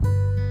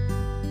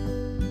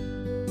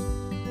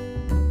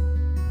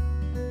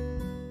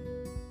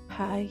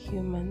Hi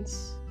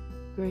humans,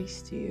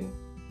 grace to you.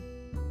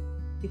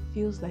 It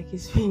feels like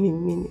it's been a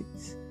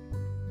minute.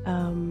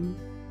 Um,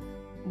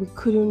 we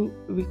couldn't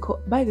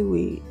record. By the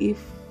way,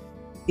 if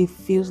it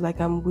feels like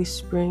I'm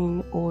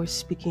whispering or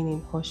speaking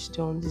in hushed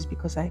tones, it's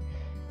because I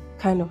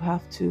kind of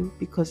have to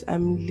because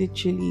I'm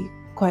literally,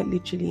 quite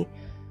literally,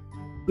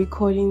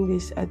 recording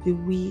this at the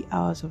wee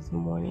hours of the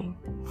morning.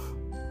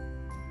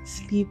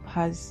 Sleep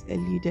has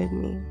eluded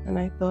me, and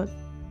I thought,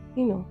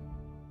 you know,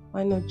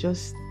 why not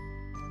just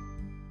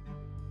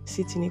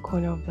sit in a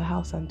corner of the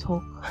house and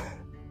talk?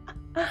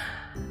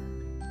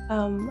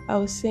 I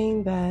was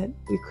saying that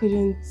we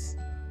couldn't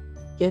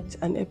get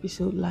an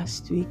episode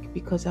last week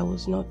because I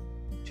was not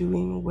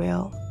doing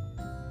well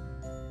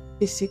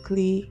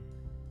physically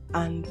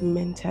and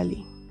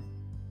mentally.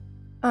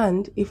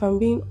 And if I'm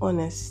being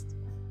honest,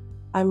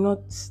 I'm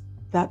not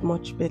that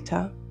much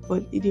better,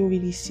 but it didn't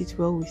really sit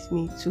well with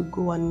me to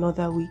go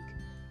another week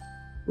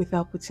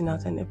without putting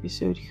out an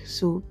episode.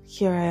 So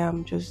here I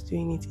am just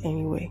doing it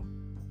anyway.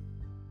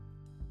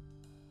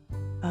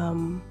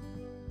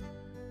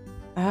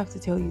 I have to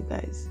tell you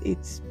guys,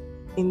 it's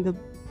in the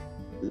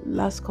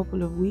last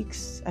couple of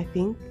weeks, I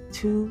think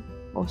 2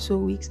 or so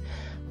weeks.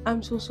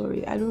 I'm so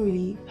sorry, I don't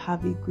really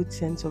have a good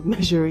sense of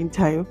measuring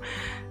time.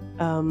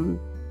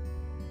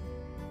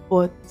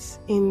 But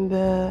in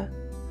the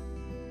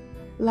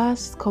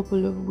last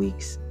couple of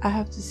weeks, I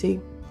have to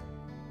say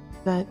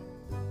that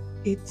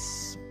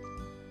it's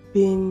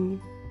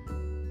been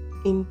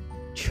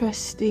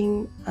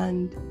interesting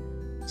and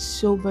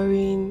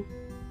sobering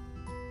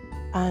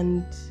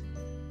and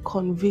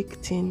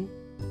convicting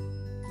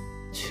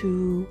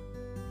to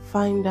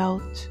find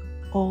out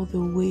all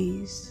the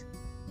ways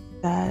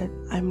that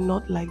I'm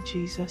not like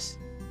Jesus,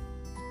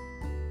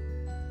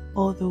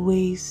 all the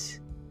ways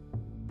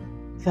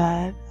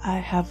that I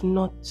have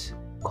not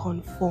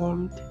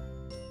conformed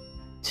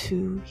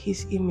to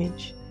his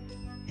image.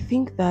 I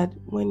think that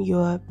when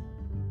you're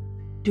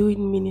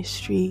doing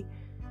ministry,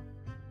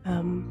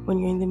 when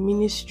you're in the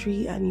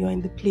ministry and you're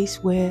in the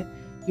place where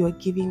you're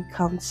giving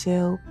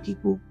counsel,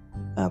 people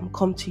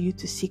come to you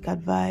to seek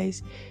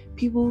advice,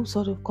 people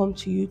sort of come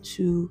to you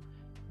to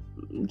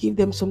give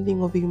them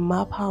something of a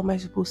map. How am I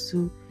supposed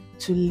to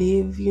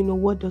live?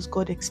 What does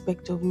God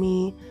expect of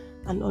me?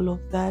 And all of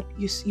that.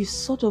 You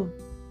sort of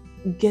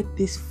get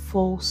this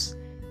false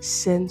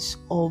sense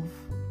of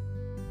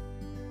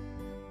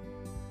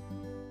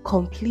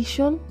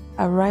completion,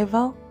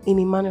 arrival, in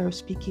a manner of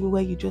speaking,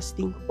 where you just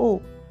think, oh,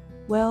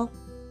 well,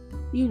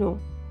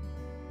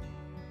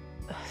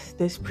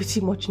 there's pretty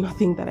much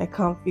nothing that I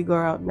can't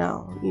figure out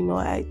now.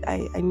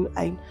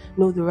 I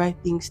know the right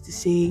things to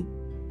say.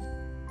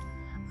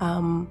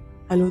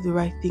 I know the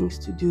right things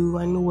to do.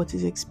 I know what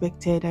is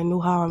expected. I know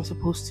how I'm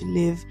supposed to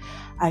live.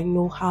 I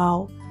know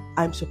how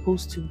I'm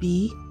supposed to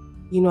be.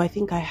 I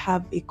think I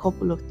have a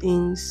couple of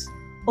things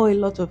or a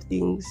lot of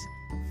things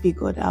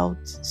figured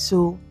out.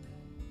 So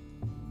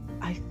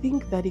I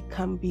think that it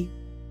can be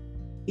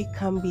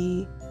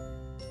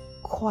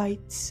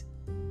quite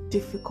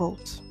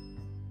difficult.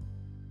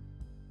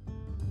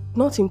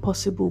 Not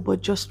impossible,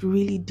 but just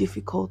really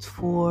difficult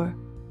for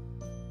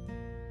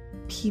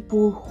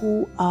people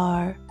who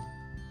are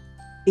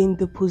in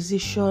the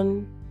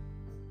position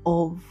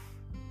of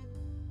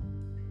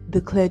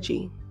the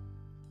clergy,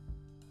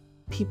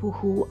 people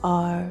who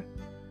are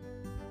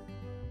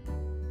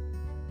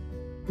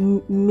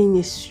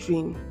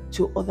ministering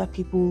to other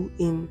people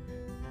in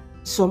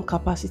some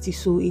capacity.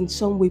 So in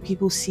some way,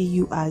 people see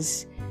you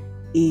as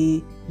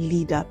a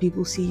leader,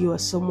 people see you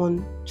as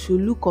someone to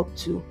look up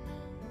to.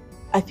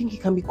 I think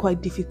it can be quite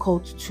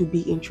difficult to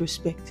be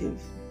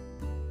introspective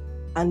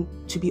and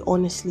to be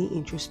honestly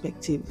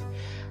introspective.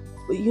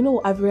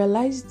 I've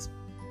realized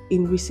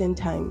in recent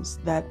times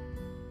that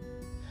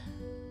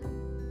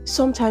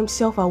sometimes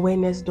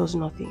self-awareness does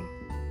nothing.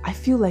 I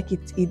feel like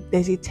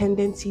there's a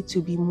tendency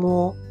to be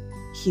more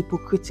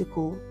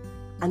hypocritical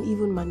and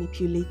even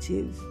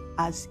manipulative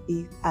as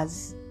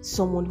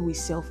someone who is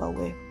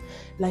self-aware.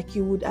 Like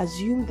you would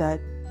assume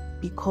that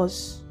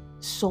because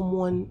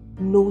someone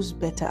knows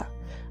better,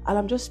 and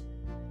I'm just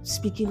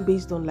speaking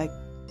based on like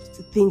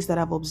things that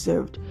I've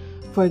observed.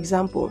 For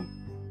example,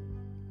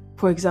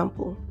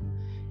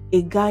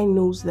 a guy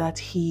knows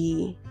that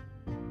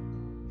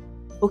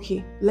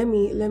let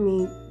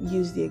me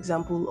use the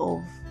example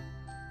of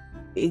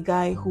a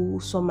guy who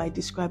some might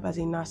describe as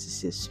a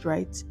narcissist,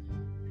 right?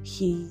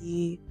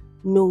 He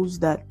knows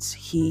that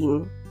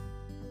he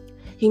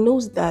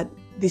knows that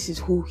this is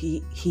who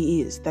he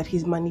is, that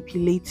he's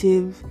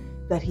manipulative,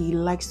 that he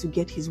likes to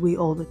get his way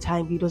all the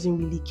time. He doesn't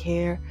really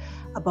care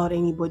about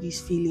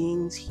anybody's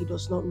feelings. He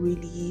does not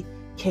really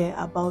care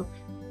about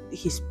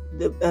his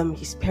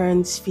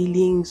parents'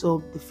 feelings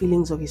or the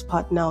feelings of his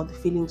partner or the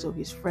feelings of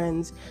his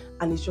friends,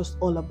 and it's just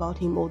all about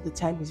him all the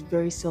time. He's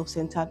very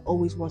self-centered,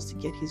 always wants to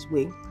get his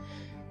way.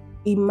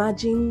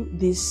 Imagine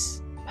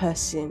this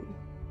person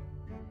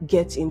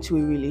gets into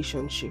a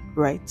relationship,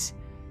 right?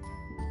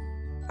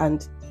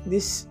 And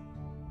this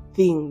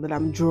thing that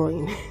I'm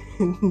drawing,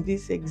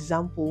 this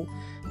example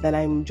that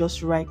I'm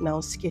just right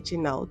now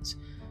sketching out,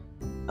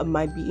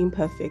 might be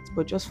imperfect,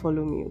 but just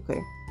follow me,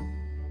 okay?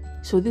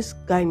 So this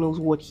guy knows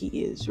what he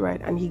is,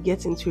 right? And he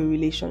gets into a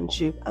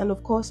relationship, and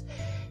of course,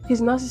 his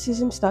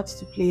narcissism starts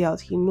to play out.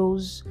 He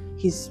knows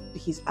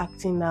he's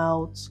acting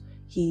out.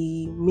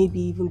 He maybe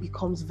even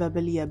becomes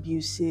verbally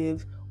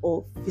abusive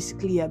or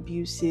physically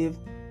abusive,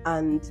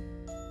 and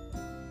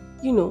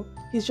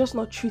he's just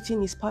not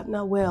treating his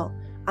partner well.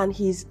 And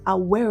he's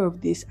aware of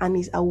this, and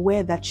he's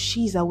aware that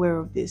she's aware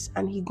of this.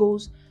 And he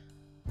goes,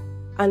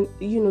 and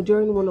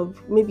during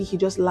maybe he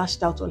just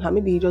lashed out on her,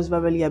 maybe he just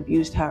verbally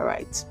abused her,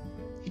 right?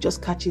 He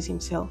just catches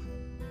himself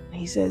and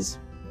he says,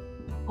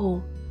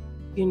 oh,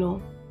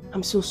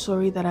 I'm so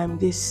sorry that I'm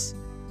this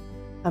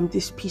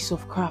piece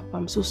of crap.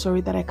 I'm so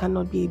sorry that I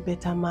cannot be a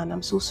better man.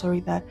 I'm so sorry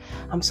that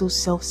I'm so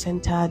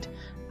self-centered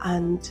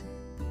and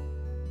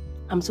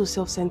I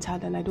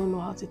don't know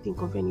how to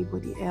think of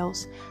anybody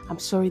else. I'm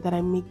sorry that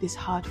I make this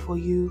hard for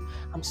you.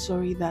 I'm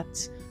sorry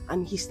that...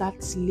 And he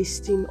starts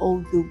listing all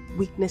the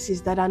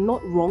weaknesses that are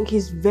not wrong.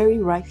 He's very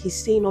right. He's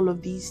saying all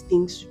of these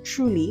things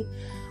truly.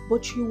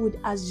 But you would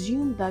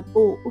assume that,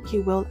 oh, okay,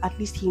 well, at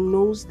least he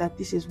knows that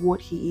this is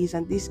what he is,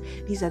 and these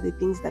are the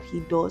things that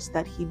he does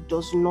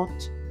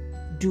not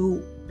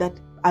do, that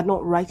are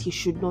not right, he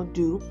should not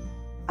do.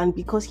 And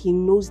because he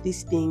knows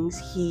these things,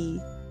 he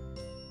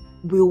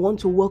will want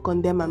to work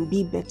on them and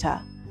be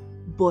better.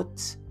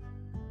 But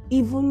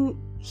even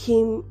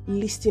him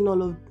listing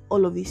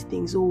all of these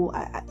things,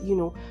 I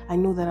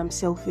know that I'm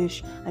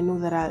selfish. I know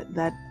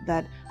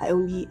that I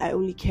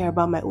only care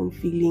about my own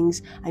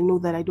feelings. I know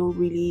that I don't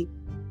really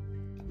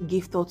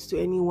give thoughts to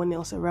anyone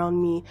else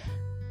around me.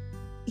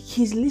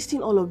 He's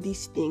listing all of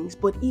these things,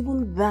 but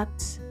even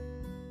that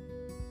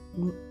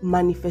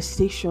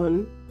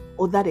manifestation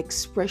or that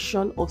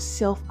expression of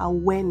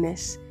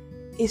self-awareness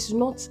is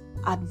not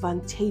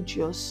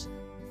advantageous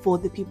for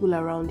the people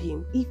around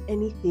him. If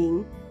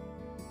anything,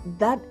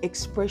 that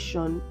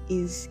expression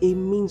is a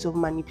means of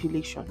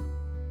manipulation,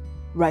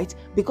 right?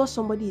 Because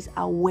somebody is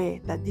aware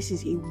that this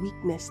is a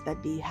weakness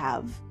that they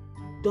have,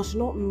 does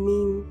not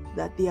mean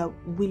that they are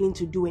willing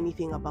to do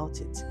anything about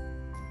it.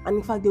 And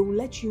in fact, they will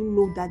let you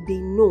know that they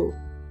know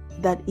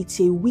that it's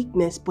a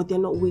weakness, but they're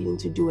not willing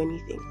to do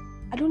anything.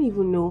 I don't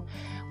even know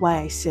why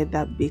I said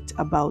that bit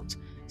about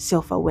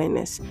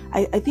self-awareness.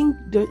 I think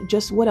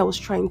just what I was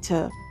trying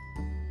to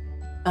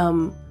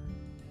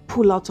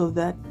pull out of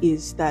that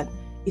is that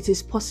it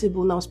is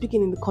possible, now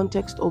speaking in the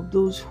context of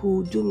those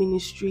who do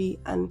ministry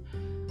and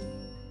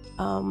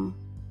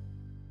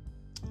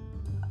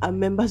are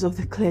members of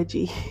the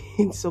clergy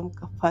in some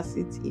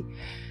capacity,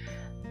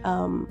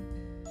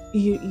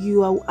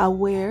 you are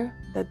aware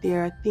that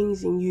there are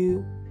things in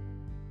you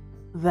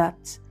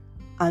that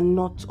are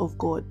not of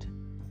God.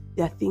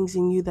 There are things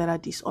in you that are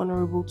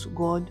dishonorable to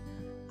God,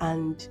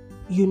 and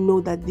you know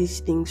that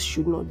these things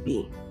should not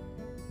be.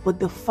 But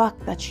the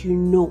fact that you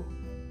know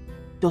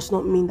does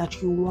not mean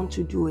that you want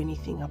to do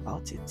anything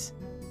about it.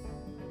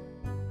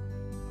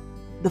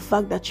 The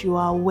fact that you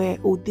are aware,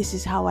 oh, this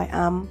is how I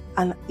am,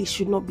 and it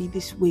should not be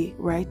this way,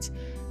 right?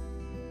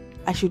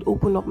 I should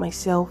open up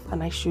myself,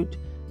 and I should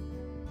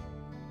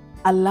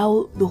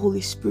allow the Holy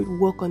Spirit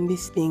work on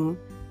this thing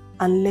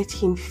and let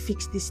Him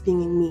fix this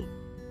thing in me.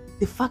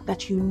 The fact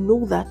that you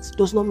know that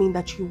does not mean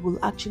that you will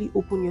actually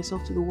open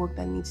yourself to the work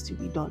that needs to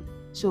be done.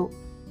 So,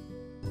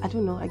 I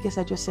don't know. I guess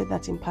I just said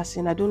that in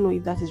passing. I don't know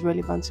if that is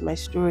relevant to my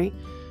story,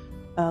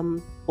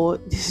 or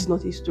this is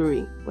not a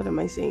story. What am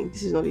I saying?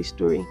 This is not a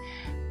story.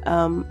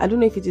 I don't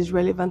know if it is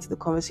relevant to the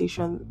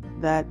conversation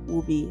that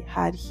will be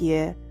had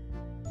here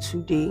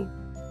today,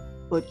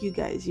 but you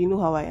guys, you know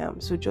how I am.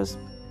 So just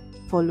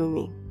follow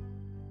me.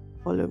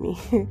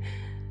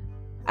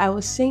 I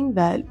was saying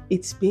that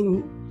it's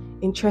been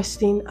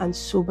interesting and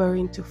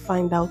sobering to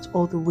find out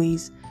all the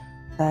ways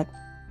that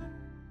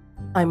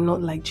I'm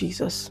not like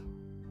Jesus.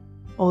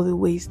 All the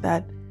ways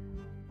that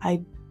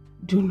I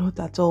do not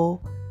at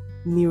all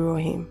mirror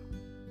Him.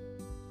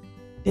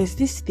 There's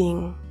this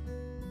thing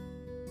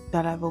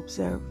that I've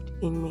observed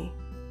in me.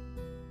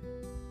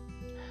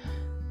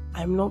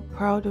 I'm not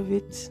proud of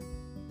it,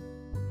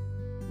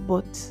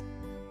 but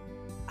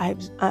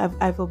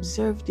I've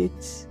observed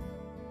it,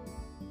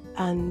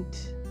 and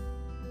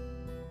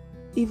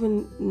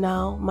even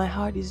now my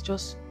heart is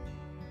just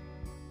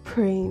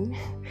praying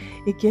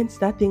against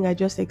that thing I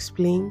just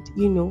explained.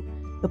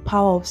 The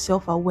power of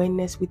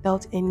self-awareness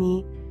without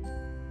any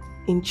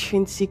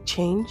intrinsic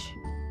change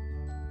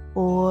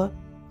or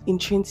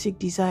intrinsic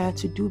desire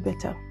to do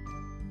better.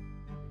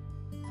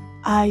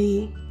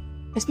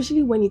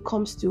 Especially when it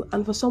comes to,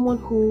 and for someone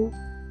who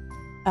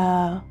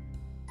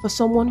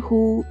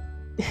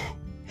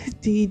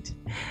did,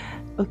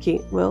 okay,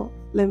 well,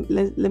 let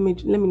me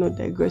not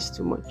digress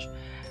too much.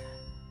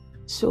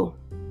 So,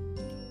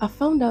 I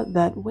found out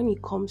that when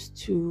it comes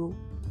to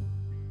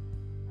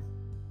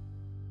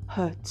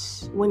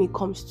hurts, when it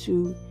comes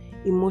to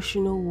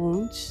emotional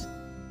wounds,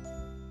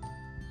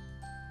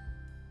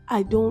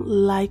 I don't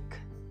like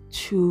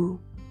to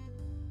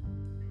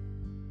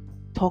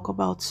talk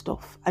about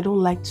stuff. I don't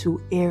like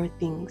to air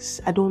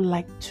things. I don't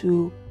like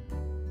to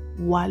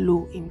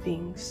wallow in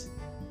things.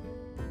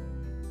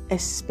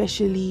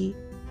 especially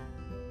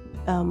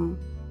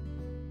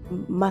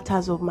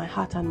matters of my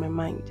heart and my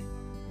mind,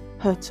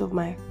 hurts of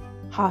my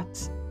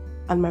heart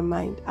and my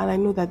mind. And I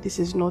know that this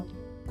is not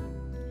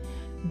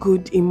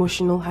good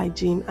emotional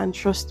hygiene, and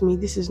trust me,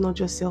 this is not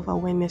just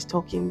self-awareness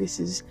talking. This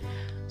is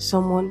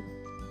someone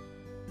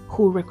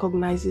who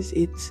recognizes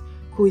it,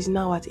 who is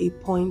now at a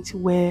point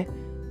where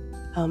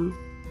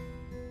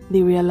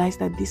they realize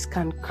that this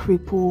can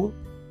cripple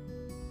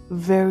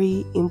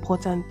very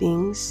important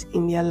things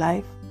in their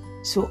life.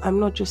 So I'm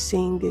not just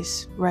saying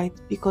this, right?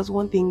 Because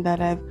one thing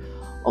that I've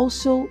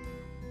also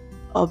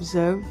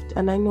observed,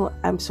 and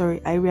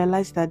I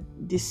realized that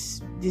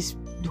this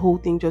whole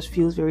thing just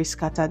feels very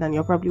scattered, and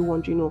you're probably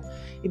wondering, oh,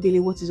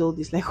 Ebele, what is all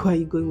this? Like, where are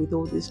you going with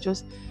all this?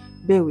 Just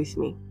bear with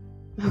me,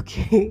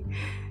 okay?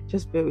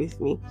 Just bear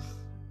with me.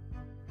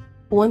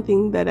 One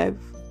thing that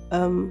I've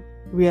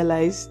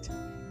realized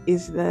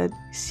is that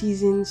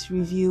seasons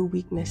reveal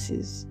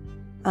weaknesses,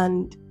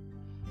 and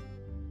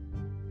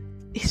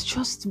it's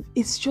just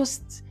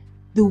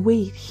the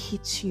way it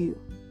hits you,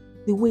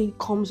 the way it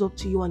comes up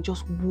to you and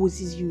just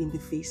woozes you in the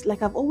face.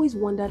 Like, I've always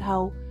wondered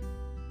how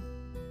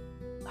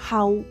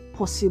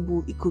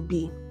possible it could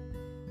be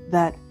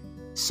that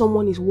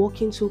someone is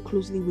walking so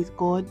closely with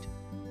God,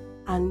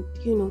 and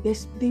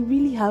they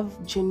really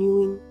have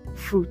genuine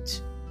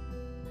fruit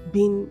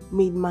being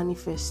made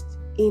manifest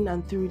in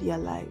and through their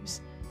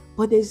lives,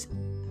 but there's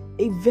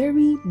a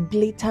very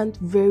blatant,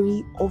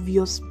 very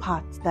obvious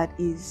part that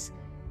is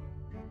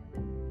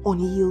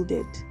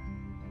unyielded,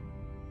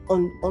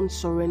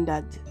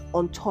 unsurrendered,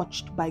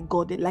 untouched by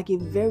God, like a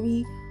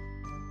very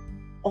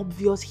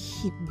obvious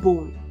hip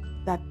bone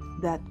that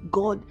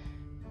God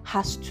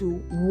has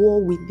to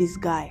war with this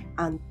guy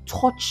and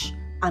touch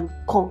and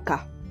conquer,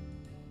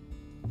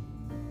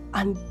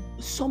 and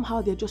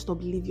somehow they're just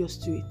oblivious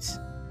to it.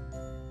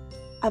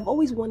 I've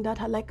always wondered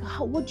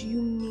what do you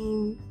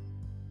mean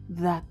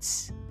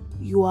that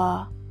you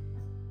are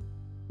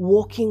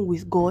walking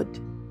with God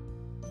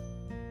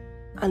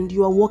and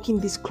you are walking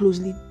this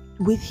closely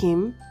with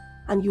Him,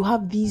 and you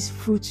have these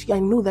fruits? I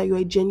know that you're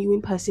a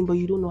genuine person, but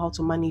you don't know how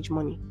to manage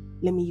money.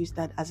 Let me use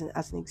that as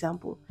an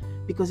example,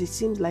 because it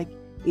seems like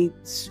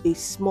it's a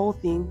small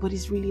thing, but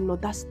it's really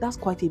not. That's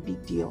quite a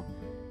big deal.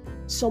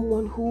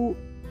 Someone who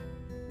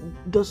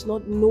does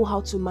not know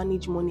how to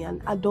manage money,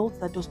 an adult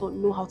that does not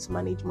know how to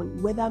manage money,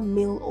 whether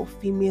male or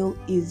female,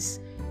 is,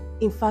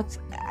 in fact,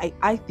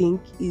 I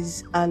think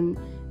is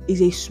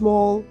a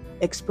small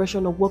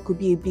expression of what could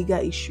be a bigger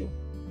issue.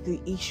 The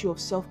issue of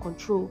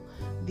self-control,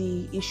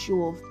 the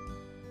issue of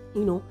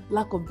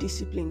lack of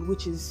discipline,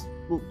 which is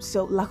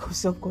lack of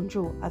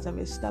self-control, as I've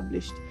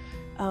established.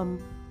 But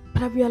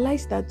I've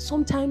realized that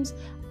sometimes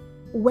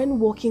when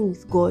walking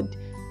with God,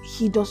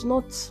 He does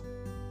not,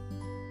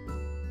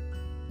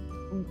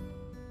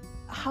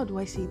 how do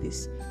I say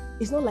this?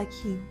 It's not like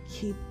he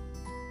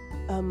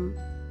and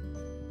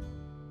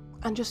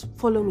just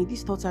follow me,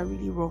 these thoughts are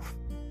really rough,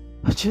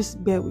 but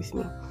just bear with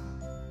me.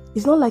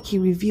 It's not like He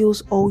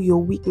reveals all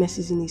your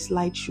weaknesses in a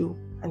slideshow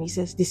and He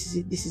says, this is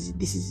it, this is it,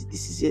 this is it,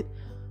 this is it.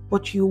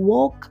 But you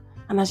walk,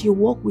 and as you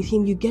walk with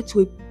Him, you get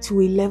to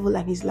a level,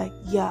 and He's like,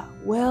 yeah,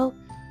 well,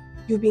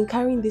 you've been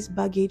carrying this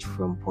baggage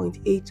from point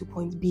A to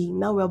point B.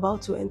 Now we're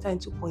about to enter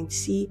into point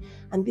C,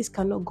 and this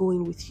cannot go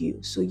in with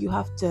you. So you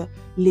have to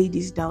lay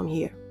this down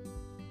here,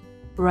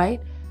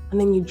 right? And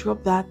then you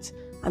drop that,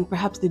 and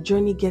perhaps the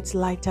journey gets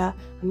lighter,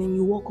 and then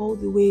you walk all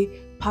the way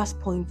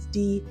past point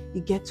D, you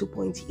get to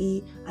point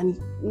E,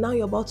 and now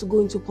you're about to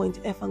go into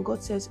point F, and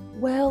God says,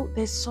 well,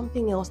 there's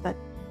something else that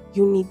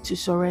you need to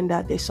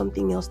surrender. There's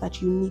something else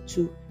that you need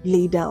to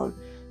lay down.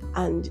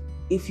 And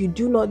if you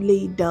do not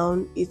lay it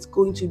down, it's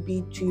going to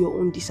be to your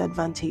own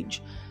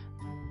disadvantage.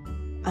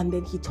 And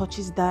then He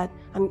touches that,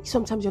 and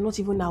sometimes you're not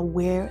even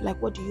aware,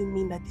 like, what do you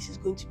mean that this is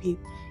going to be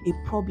a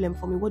problem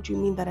for me? What do you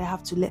mean that I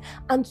have to let?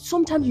 And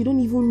sometimes you don't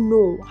even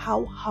know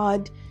how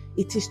hard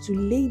it is to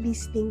lay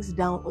these things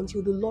down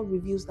until the Lord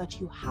reveals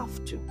that you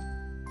have to,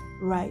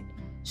 right?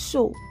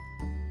 So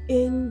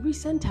in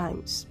recent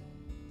times,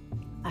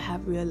 I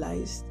have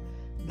realized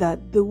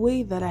that the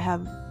way that I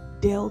have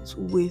dealt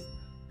with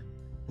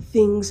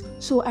things.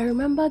 So I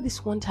remember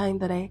this one time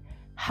that I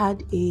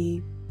had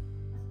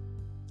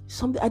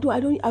something. I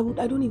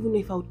don't even know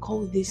if I would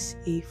call this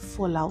a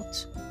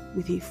fallout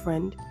with a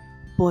friend,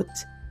 but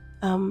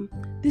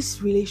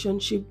this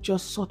relationship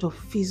just sort of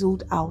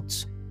fizzled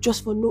out.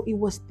 It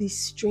was the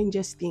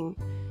strangest thing.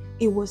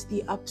 It was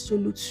the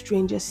absolute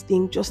strangest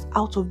thing. Just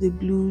out of the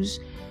blues,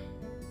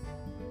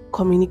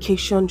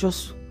 communication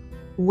just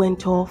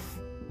went off.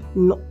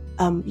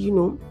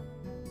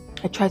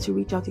 I tried to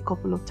reach out a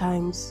couple of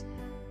times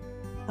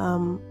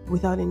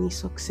without any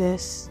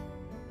success.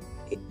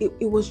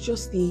 It was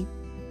just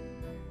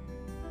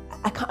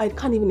I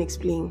can't even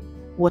explain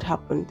what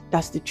happened.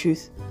 That's the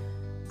truth.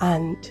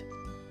 And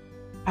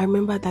I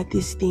remember that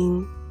this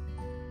thing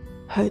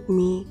hurt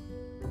me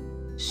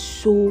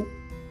so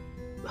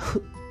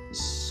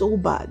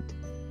bad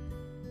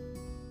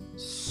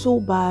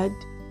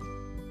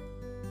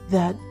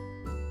that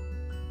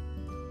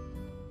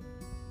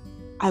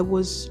I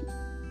was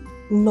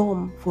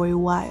numb for a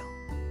while.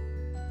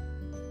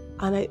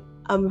 And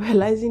I'm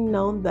realizing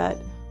now that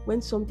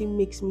when something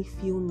makes me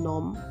feel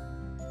numb,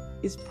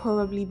 it's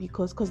probably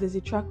because there's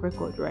a track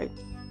record, right?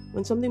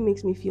 When something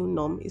makes me feel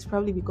numb, it's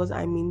probably because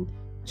I'm in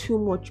too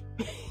much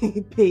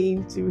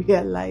pain to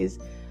realize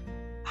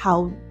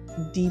how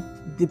deep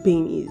the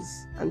pain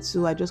is. And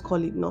so I just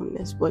call it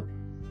numbness. But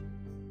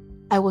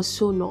I was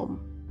so numb.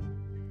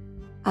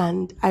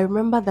 And I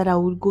remember that I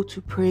would go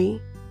to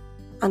pray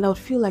and I would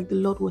feel like the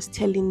Lord was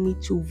telling me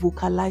to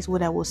vocalize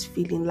what I was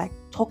feeling, like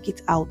talk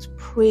it out,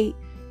 pray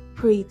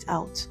it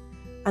out.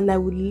 And I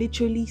would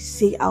literally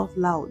say out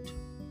loud,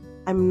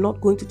 I'm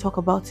not going to talk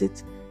about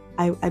it.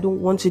 I don't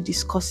want to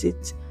discuss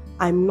it.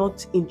 I'm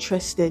not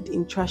interested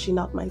in trashing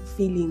out my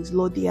feelings.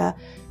 Lord, there are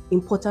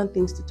important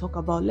things to talk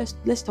about.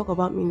 Let's talk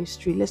about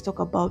ministry. Let's talk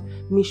about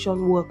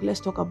mission work. Let's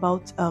talk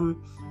about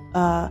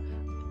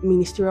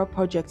ministerial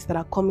projects that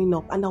are coming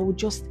up. And I would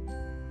just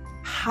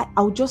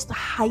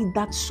hide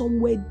that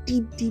somewhere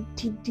deep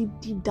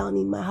down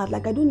in my heart.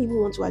 Like I don't even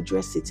want to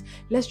address it.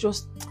 Let's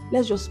just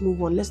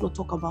move on. Let's not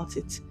talk about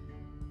it.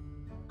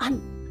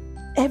 And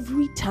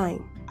every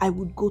time I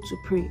would go to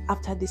pray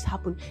after this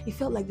happened, it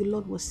felt like the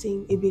Lord was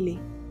saying, Ebele,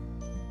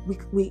 we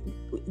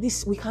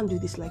can't do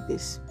this like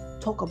this.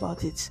 Talk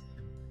about it.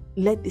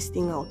 Let this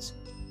thing out.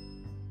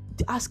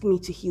 Ask me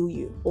to heal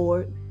you,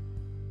 or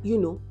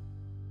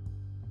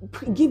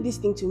give this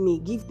thing to me.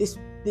 Give this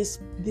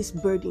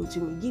burden to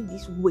me. Give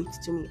this weight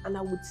to me. And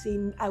I would say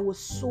I was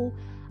so.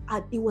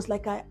 It was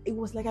like I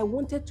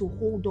wanted to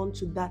hold on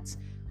to that.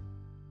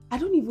 I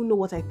don't even know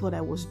what I thought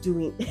I was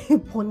doing,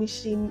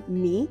 punishing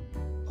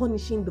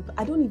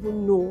I don't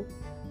even know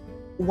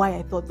why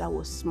I thought that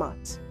was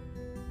smart.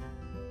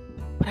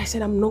 But I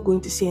said, I'm not going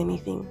to say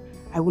anything.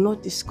 I will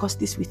not discuss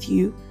this with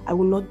you. I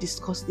will not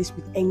discuss this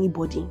with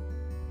anybody.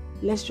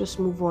 Let's just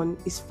move on.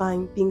 It's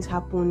fine. Things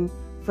happen.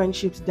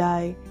 Friendships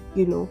die.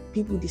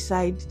 People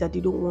decide that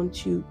they don't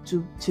want you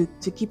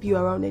to keep you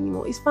around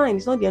anymore. It's fine.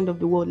 It's not the end of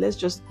the world.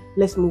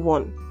 Let's move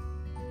on.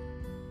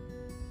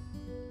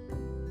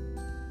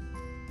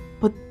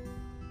 But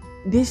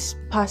this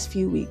past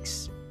few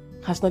weeks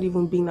has not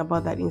even been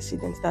about that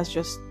incident. That's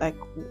just like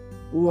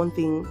one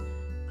thing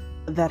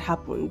that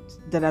happened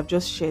that I've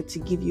just shared to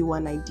give you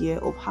an idea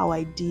of how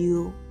I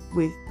deal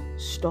with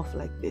stuff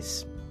like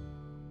this,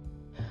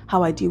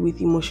 how I deal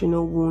with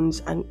emotional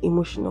wounds and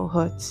emotional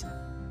hurts.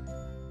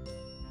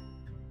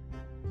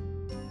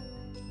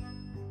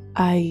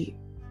 I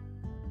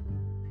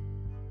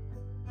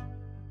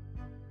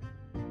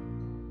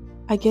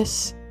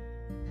guess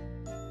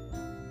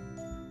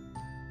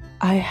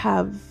I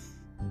have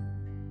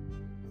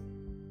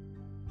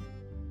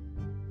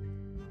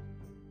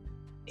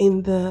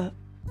in the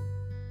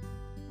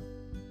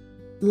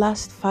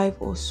last 5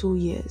 or so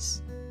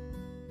years,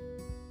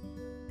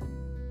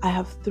 I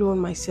have thrown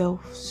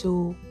myself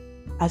so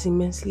as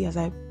immensely as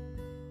I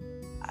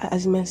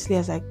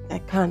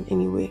can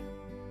anyway,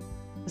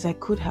 as I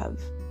could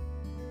have,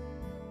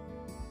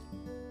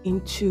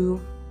 into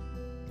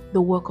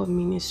the work of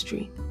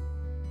ministry.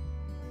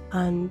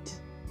 And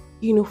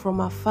from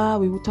afar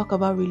we will talk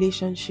about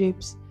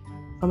relationships,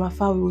 from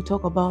afar we will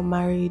talk about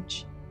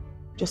marriage,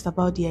 just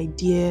about the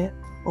idea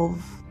of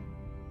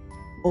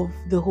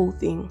the whole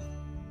thing.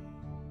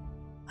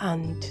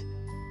 And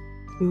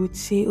we would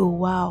say, oh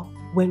wow,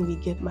 when we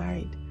get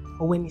married,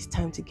 or when it's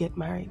time to get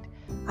married.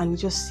 And it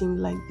just seemed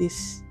like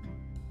this.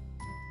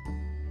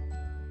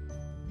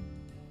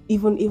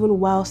 Even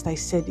whilst I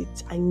said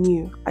it, I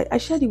knew. I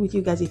shared it with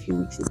you guys a few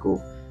weeks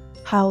ago,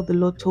 how the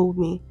Lord told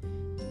me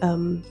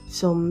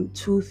some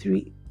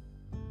 2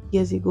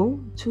 years ago,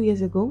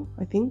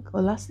 I think,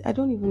 or last, I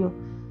don't even know,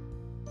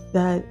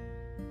 that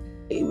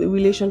a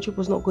relationship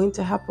was not going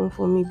to happen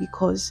for me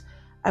because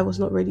I was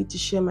not ready to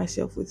share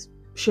myself with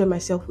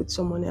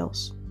someone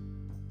else.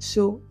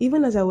 So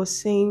even as I was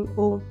saying,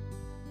 oh,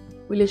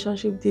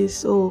 relationship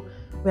this, oh,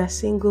 we are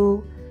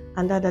single,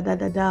 and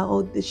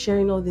all the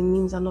sharing all the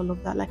memes and all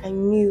of that, like I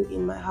knew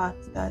in my heart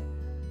that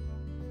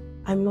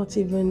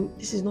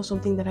this is not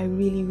something that I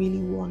really, really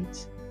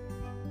want.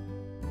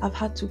 I've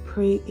had to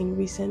pray in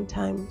recent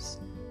times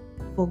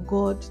for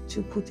God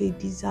to put a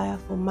desire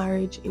for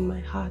marriage in my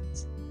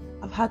heart.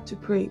 I've had to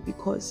pray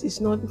because it's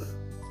not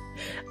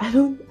I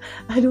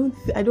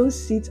don't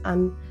sit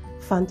and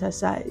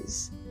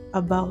fantasize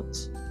about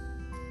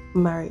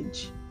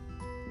marriage.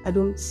 I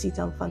don't sit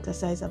and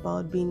fantasize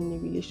about being in a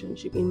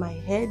relationship. In my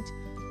head,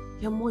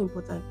 there are more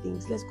important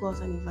things. Let's go out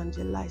and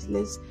evangelize.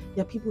 There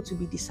are people to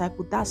be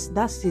discipled.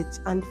 That's it.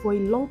 And for a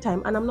long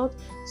time, and I'm not,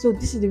 so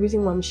this is the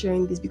reason why I'm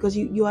sharing this, because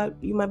you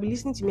might be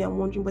listening to me and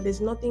wondering, but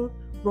there's nothing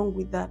wrong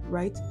with that,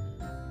 right?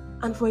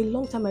 And for a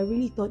long time, I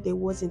really thought there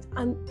wasn't.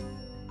 And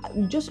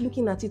just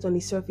looking at it on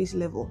a surface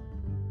level,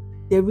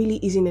 there really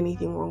isn't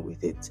anything wrong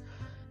with it.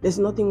 There's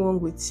nothing wrong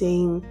with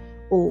saying,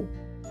 oh,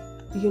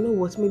 you know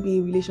what, maybe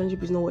a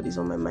relationship is not what is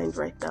on my mind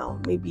right now.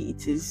 Maybe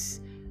it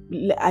is,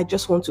 I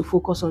just want to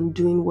focus on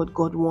doing what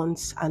God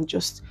wants and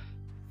just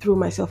throw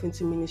myself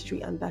into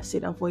ministry, and that's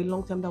it. And for a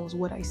long time, that was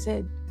what I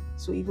said.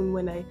 So even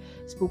when I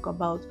spoke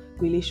about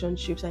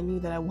relationships, I knew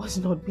that I was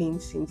not being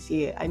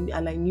sincere, and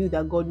I knew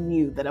that God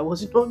knew that I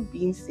was not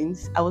being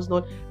sincere. I was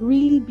not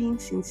really being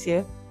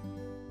sincere.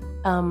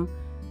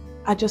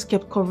 I just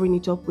kept covering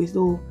it up with,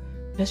 oh,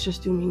 let's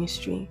just do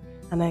ministry.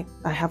 And I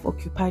have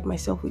occupied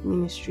myself with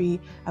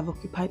ministry. I've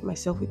occupied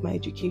myself with my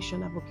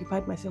education. I've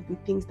occupied myself with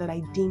things that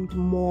I deemed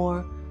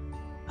more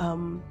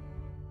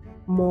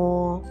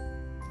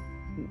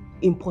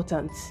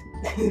important,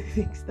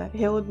 things that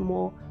held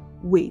more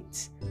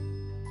weight.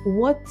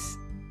 What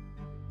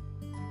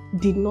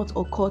did not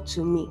occur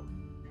to me,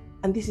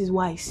 and this is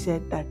why I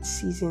said that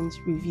seasons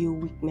reveal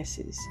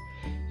weaknesses.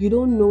 You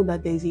don't know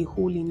that there's a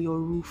hole in your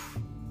roof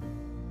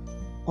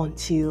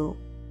until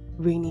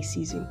rainy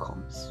season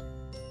comes.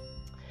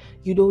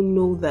 You don't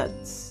know that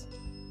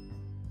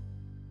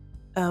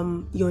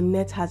your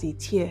net has a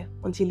tear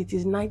until it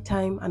is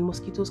nighttime and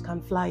mosquitoes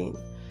can fly in.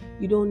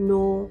 You don't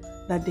know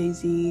that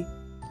there's a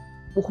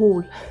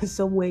hole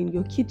somewhere in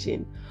your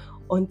kitchen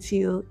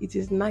until it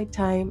is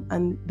nighttime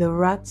and the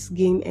rats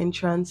gain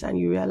entrance and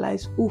you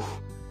realize,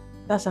 oof,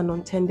 that's an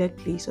untended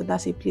place, or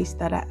that's a place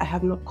that I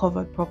have not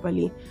covered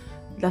properly.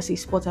 That's a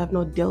spot I have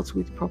not dealt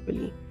with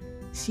properly.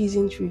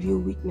 Seasons reveal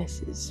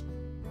weaknesses.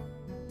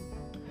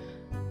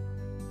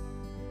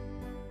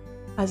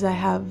 As I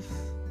have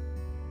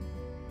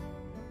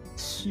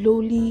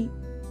slowly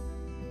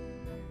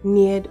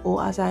neared,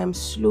 or as I am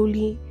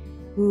slowly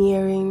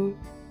nearing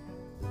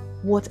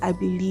what I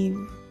believe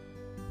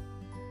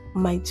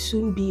might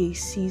soon be a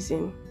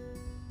season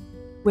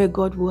where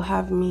God will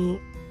have me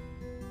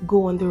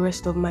go on the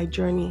rest of my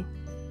journey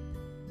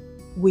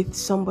with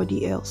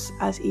somebody else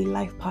as a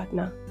life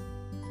partner,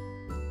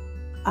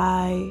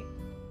 I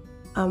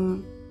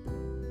am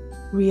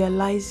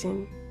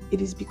realizing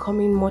it is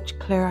becoming much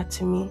clearer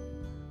to me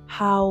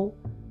how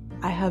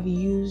I have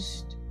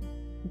used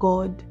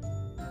God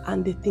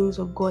and the things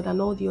of God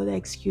and all the other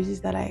excuses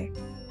that I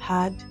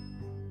had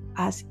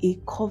as a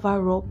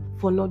cover-up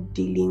for not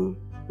dealing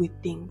with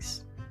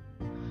things.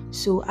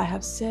 So I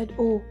have said,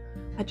 oh,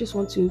 I just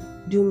want to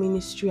do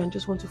ministry and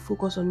just want to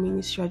focus on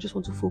ministry. I just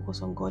want to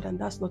focus on God, and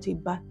that's not a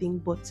bad thing.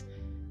 But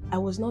I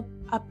was not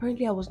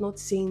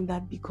saying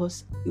that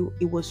because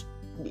it was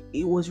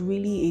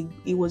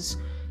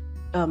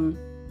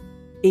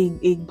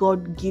a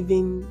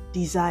God-given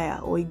desire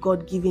or a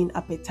God-given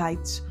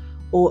appetite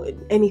or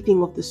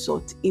anything of the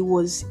sort. It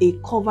was a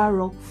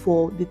cover-up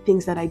for the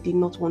things that I did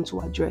not want to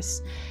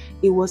address.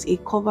 It was a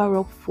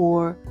cover-up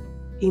for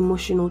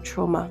emotional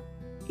trauma.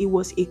 It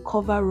was a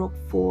cover-up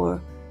for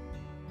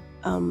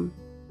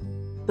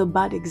the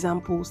bad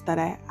examples that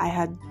I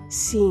had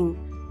seen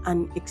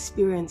and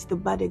experienced, the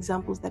bad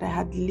examples that I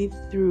had lived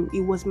through.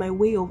 It was my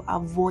way of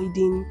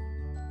avoiding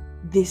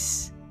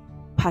this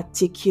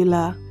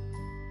particular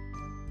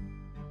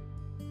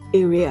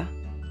area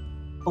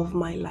of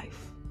my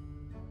life.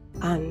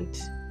 And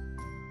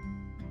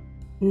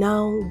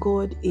now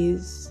God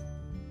is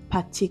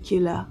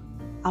particular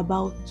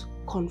about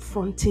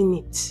confronting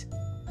it.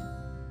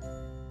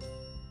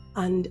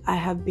 And I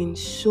have been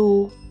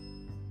so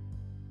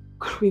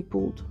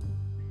crippled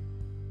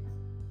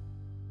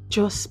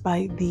just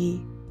by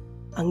the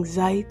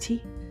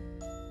anxiety.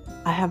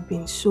 I have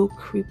been so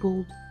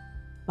crippled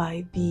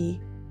by the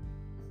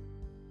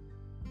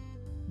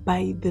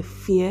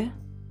fear.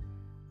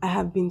 I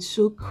have been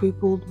so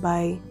crippled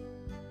by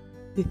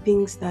the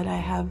things that I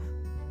have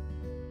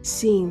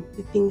seen,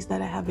 the things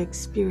that I have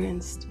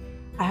experienced.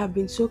 I have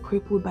been so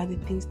crippled by the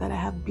things that I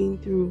have been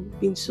through,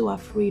 been so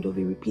afraid of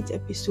a repeat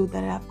episode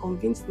that I have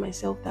convinced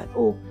myself that,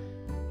 oh,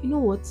 you know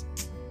what?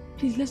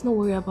 Please, let's not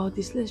worry about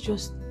this. Let's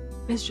just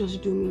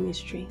do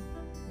ministry.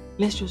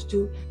 Let's just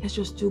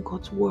do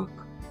God's work.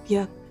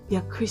 There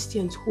are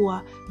Christians who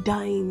are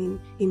dying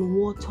in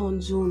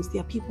war-torn zones.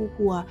 There are people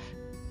who are,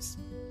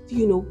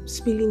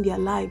 spilling their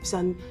lives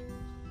and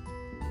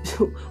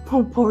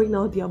pouring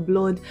out their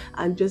blood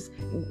and just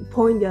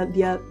pouring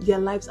their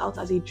lives out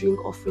as a drink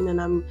offering.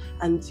 And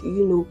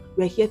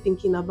we're here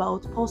thinking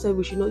about, Paul said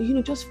we should not,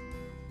 just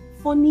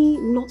funny,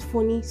 not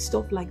funny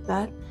stuff like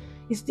that.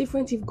 It's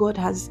different if God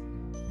has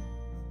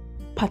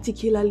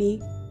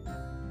particularly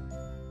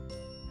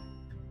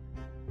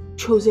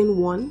chosen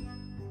one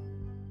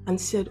and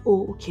said,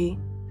 oh, okay,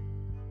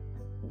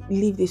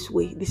 live this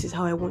way. This is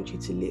how I want you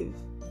to live.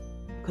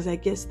 Because I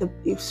guess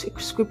if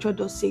scripture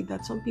does say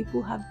that some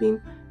people have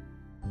been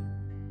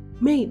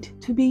made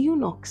to be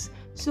eunuchs.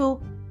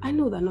 So I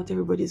know that not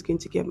everybody is going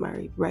to get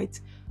married, right?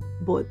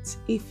 But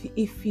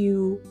if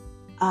you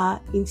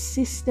are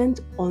insistent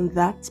on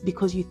that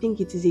because you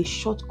think it is a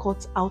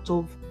shortcut out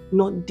of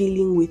not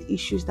dealing with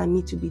issues that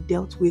need to be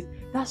dealt with,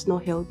 that's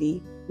not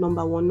healthy.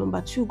 Number one. Number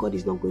two, God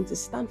is not going to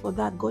stand for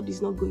that. God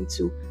is not going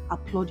to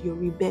applaud your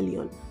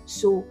rebellion.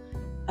 So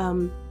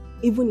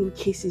even in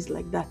cases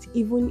like that,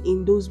 even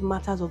in those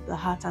matters of the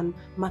heart and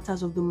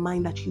matters of the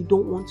mind that you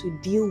don't want to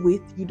deal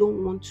with, you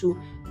don't want to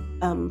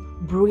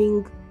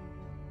bring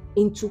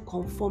into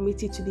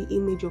conformity to the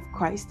image of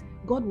Christ,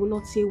 God will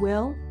not say,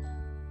 well,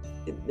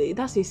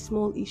 that's a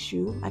small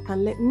issue. I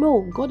can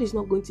no, God is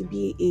not going to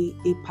be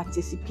a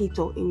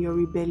participator in your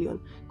rebellion.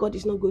 God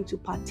is not going to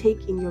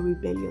partake in your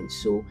rebellion.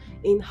 So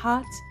in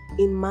heart,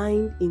 in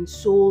mind, in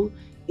soul,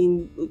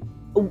 in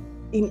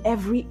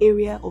every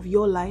area of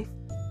your life,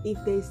 if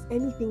there's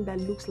anything that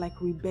looks like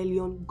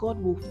rebellion,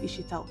 God will fish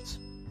it out.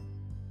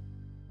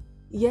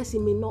 Yes, it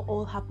may not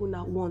all happen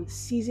at once.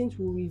 Seasons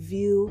will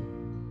reveal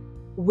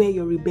where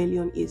your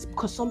rebellion is,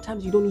 because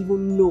sometimes you don't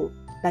even know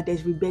that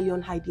there's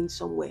rebellion hiding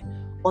somewhere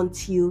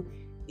until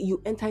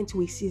you enter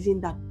into a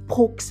season that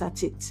pokes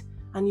at it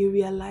and you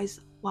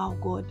realize, wow,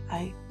 God,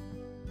 I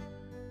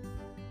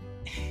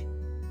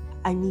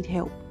need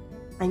help.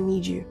 I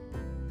need you.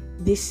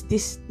 This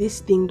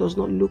thing does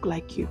not look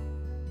like you.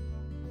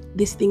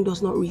 This thing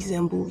does not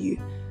resemble you.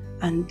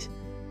 And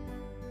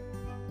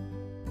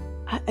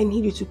I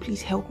need you to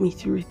please help me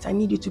through it. I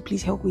need you to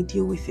please help me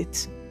deal with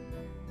it.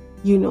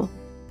 You know.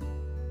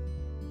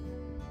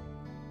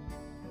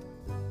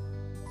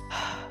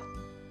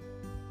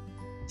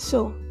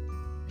 So,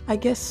 I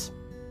guess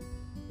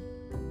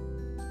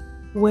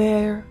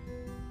where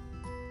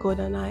God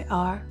and I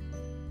are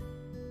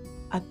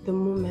at the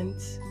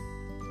moment,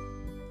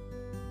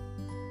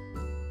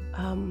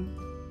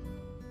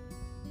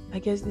 I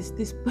guess this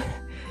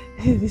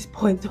this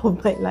point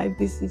of my life,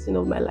 this season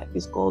of my life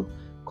is called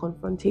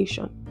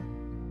confrontation.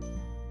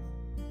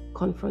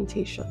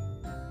 Confrontation.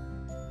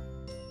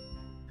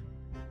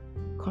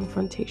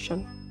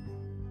 Confrontation.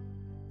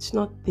 It's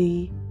not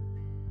the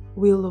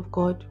will of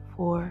God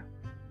for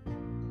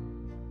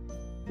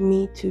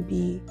me to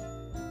be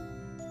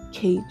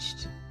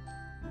caged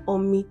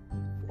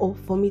or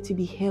for me to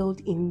be held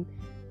in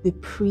the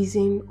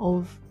prison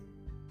of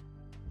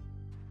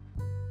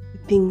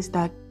things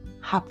that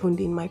happened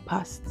in my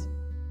past.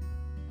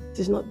 It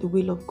is not the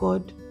will of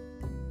God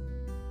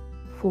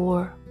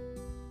for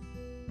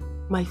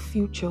my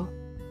future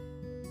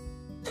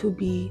to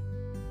be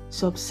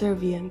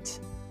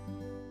subservient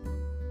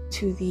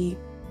to the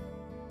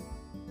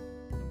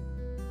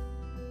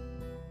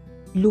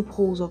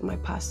loopholes of my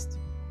past,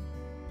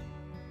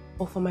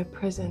 or for my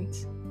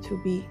present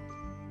to be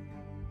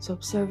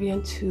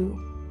subservient to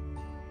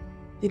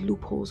the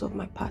loopholes of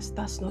my past.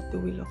 That's not the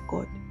will of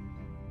God.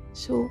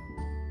 So,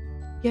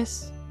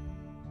 yes,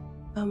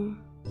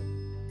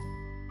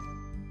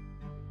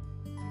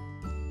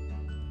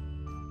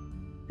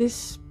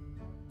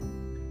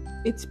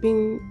 it's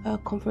been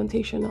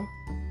confrontational.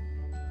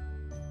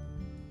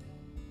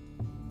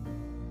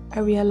 I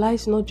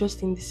realize not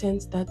just in the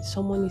sense that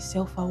someone is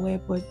self-aware,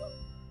 but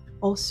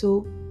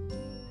also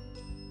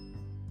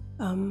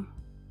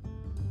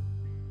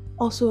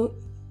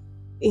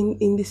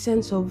in the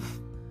sense of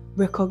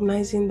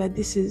recognizing that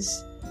this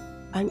is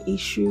an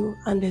issue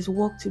and there's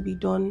work to be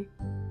done.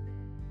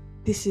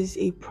 This is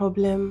a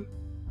problem,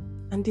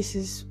 and this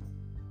is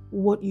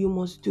what you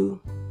must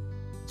do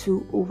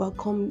to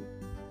overcome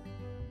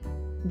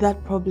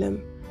that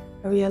problem.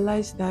 I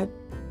realize that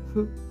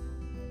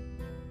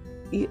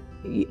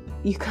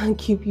you can't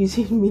keep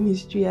using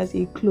ministry as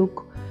a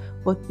cloak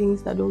for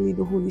things that only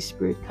the Holy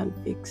Spirit can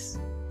fix.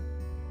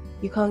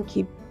 You can't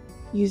keep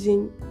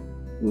using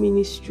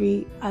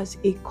ministry as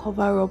a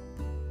cover-up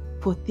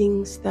for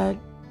things that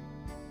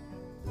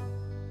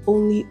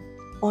only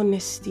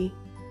honesty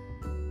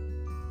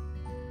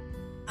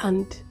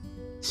and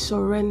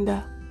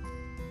surrender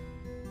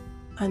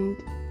and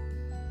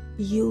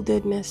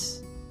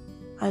yieldedness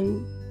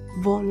and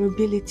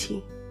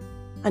vulnerability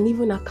and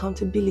even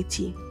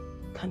accountability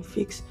can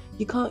fix.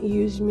 You can't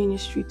use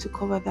ministry to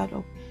cover that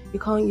up. You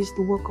can't use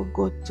the work of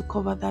God to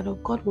cover that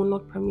up. God will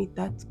not permit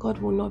that. God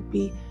will not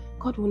be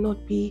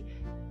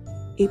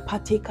a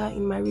partaker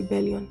in my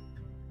rebellion.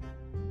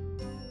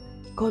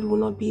 God will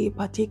not be a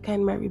partaker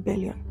in my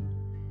rebellion.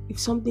 If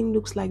something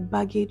looks like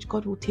baggage,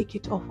 God will take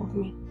it off of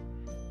me,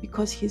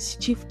 because His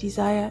chief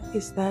desire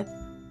is that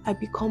I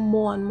become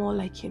more and more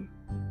like Him.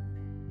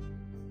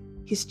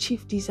 His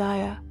chief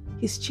desire,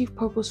 His chief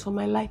purpose for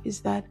my life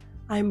is that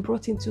I am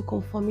brought into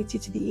conformity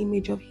to the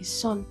image of His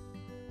Son.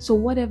 So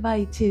whatever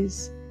it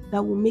is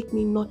that will make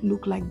me not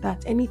look like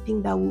that,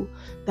 anything that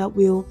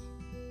will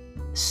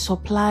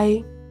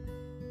supply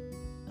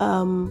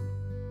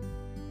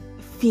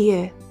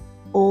fear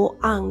or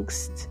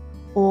angst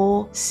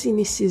or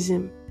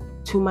cynicism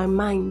to my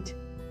mind,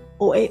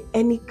 or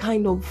any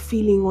kind of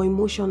feeling or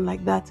emotion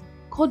like that,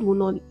 God will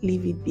not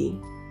leave it be.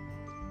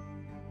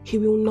 He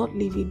will not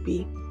leave it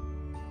be.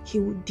 He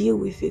will deal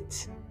with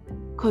it.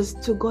 Because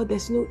to God,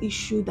 there's no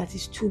issue that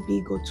is too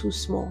big or too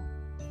small.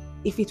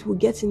 If it will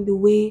get in the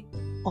way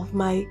of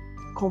my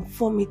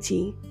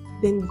conformity,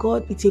 then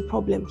God, it's a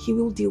problem. He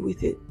will deal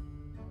with it.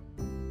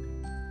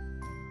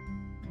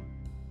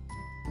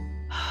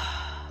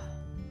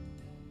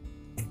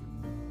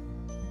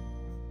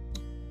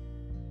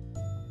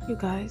 You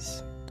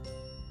guys,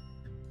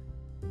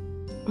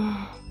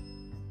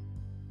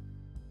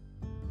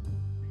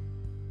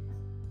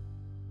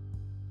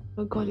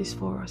 but God is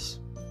for us.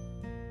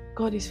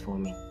 God is for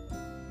me.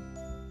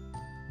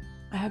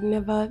 I have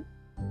never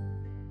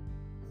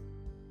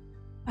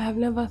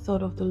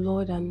thought of the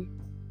Lord and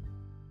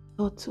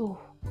thought, oh,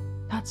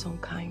 that's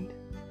unkind.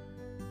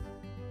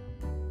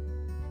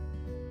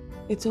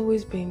 It's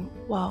always been,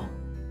 wow,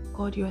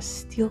 God, you are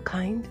still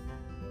kind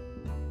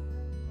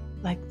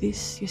like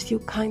this. You're still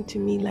kind to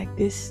me like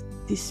this,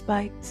 in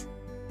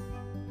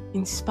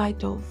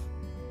spite of.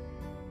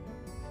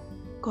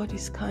 God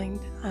is kind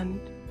and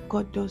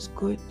God does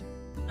good,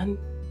 and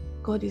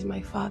God is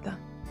my Father.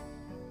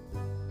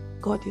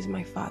 God is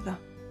my Father.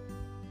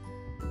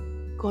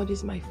 God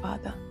is my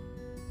Father.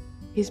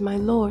 He's my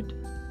Lord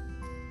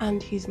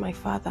and He's my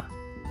Father.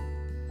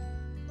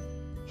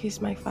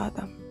 He's my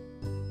Father.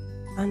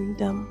 And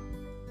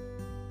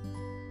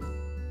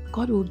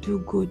God will do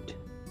good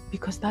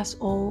because that's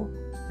all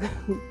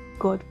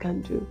God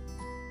can do.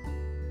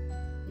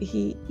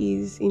 He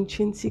is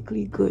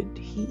intrinsically good.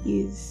 He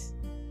is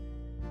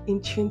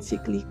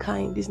intrinsically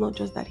kind. It's not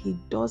just that He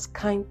does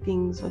kind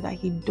things or that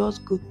He does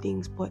good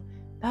things, but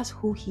that's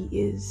who He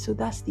is. So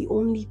that's the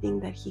only thing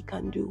that He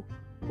can do.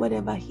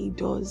 Whatever He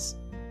does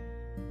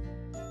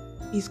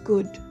is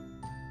good.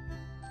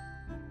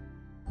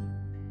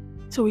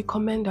 So we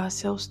commend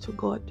ourselves to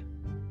God,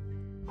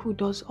 who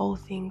does all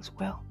things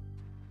well.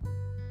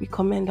 We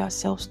commend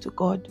ourselves to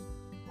God,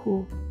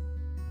 who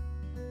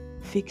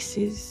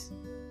fixes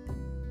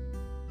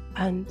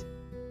and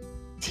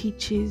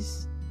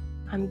teaches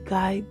and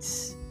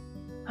guides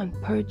and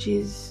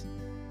purges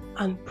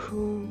and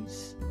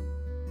prunes.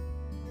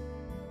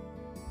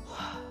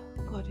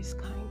 God is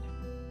kind.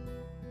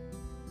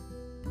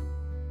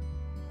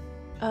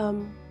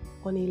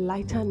 On a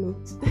lighter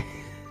note,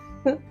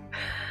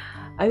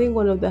 I think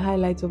one of the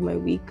highlights of my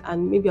week,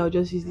 and maybe I'll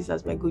just use this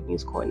as my good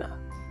news corner,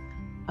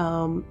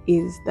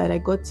 is that I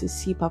got to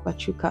see Papa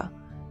Chuka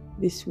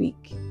this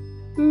week.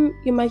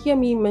 You might hear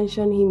me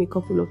mention him a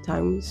couple of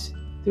times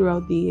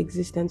throughout the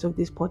existence of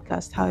this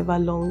podcast, however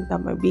long that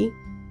might be.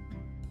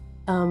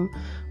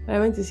 But I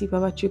went to see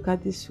Papa Chuka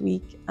this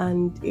week,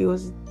 and it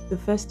was the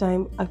first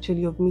time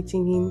actually of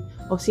meeting him,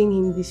 of seeing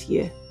him this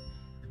year.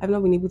 I've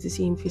not been able to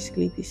see him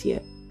physically this year,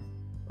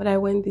 but I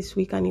went this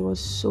week and it was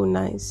so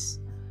nice.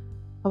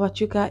 Papa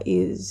Chuka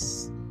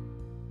is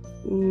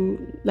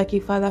like a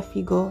father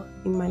figure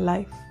in my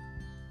life,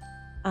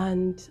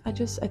 and I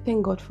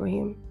thank God for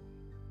him.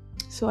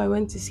 So I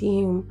went to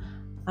see him,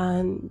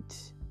 and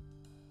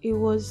it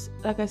was,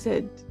 like I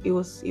said, it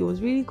was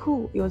really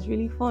cool. It was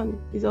really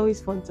fun. It's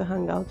always fun to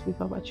hang out with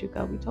Papa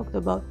Chuka. We talked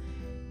about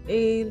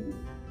a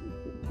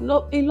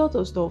lot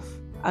of stuff,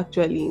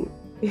 actually.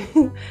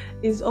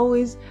 It's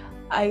always,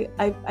 I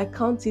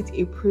count it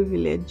a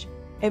privilege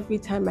every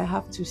time I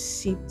have to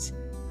sit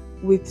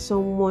with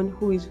someone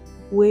who is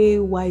way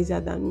wiser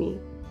than me,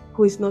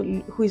 who is not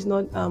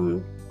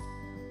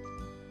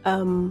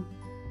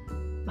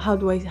how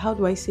do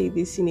I say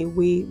this in a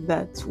way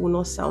that will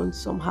not sound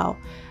somehow.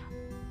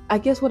 I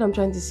guess what I'm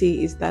trying to say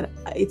is that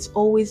it's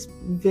always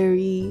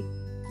very,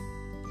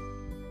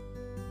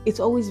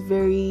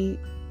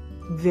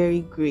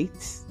 very great.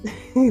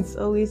 It's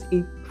always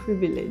a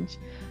privilege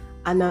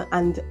and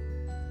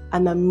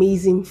an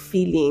amazing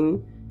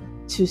feeling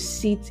to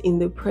sit in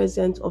the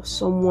presence of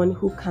someone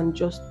who can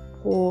just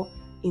pour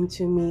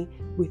into me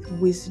with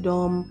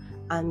wisdom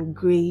and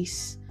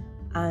grace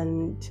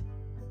and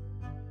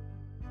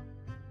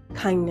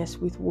kindness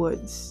with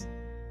words.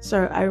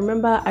 So I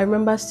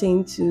remember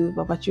saying to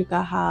Papa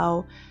Chuka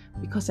how,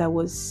 because I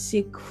was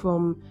sick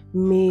from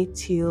May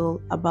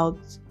till about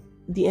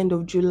the end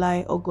of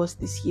July,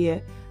 August this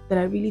year, that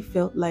I really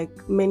felt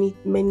like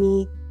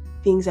many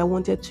things I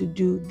wanted to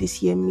do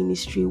this year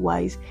ministry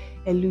wise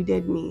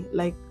eluded me.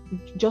 Like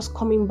just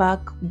coming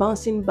back,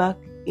 bouncing back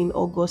in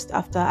August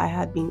after I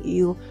had been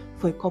ill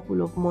for a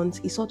couple of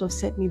months, it sort of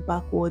set me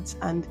backwards,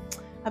 and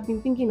I've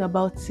been thinking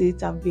about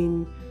it. I've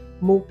been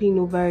moping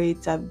over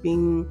it.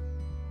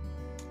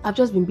 I've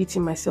just been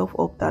beating myself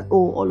up that,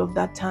 all of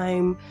that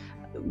time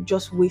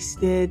just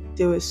wasted.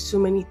 There were so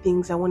many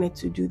things I wanted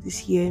to do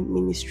this year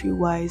ministry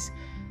wise,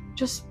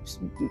 just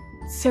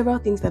several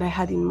things that I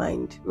had in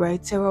mind,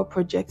 right? Several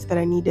projects that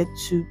I needed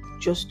to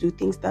just do,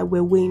 things that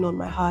were weighing on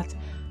my heart.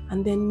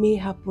 And then May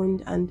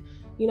happened, and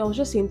I was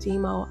just saying to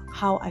him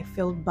how I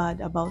felt bad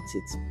about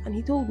it. And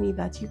he told me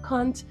that you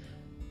can't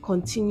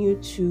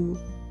continue to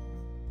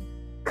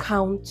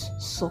count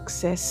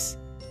success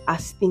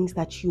as things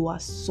that you are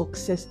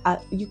success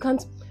at. You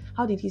can't,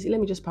 how did he say?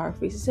 Let me just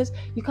paraphrase. He says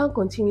you can't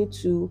continue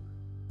to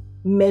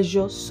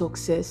measure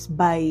success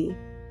by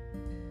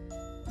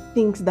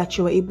things that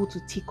you were able to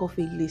tick off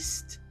a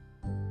list.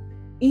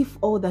 If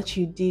all that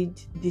you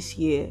did this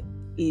year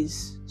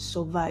is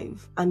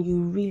survive, and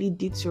you really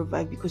did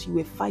survive because you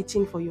were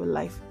fighting for your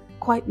life,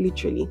 quite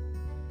literally,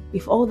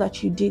 if all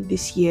that you did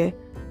this year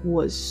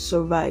was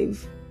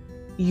survive,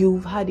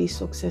 you've had a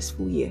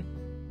successful year.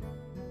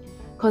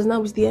 Because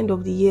now it's the end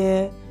of the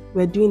year,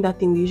 we're doing that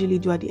thing we usually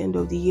do at the end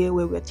of the year,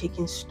 where we're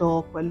taking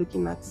stock, we're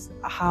looking at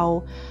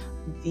how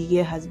the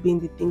year has been,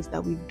 the things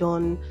that we've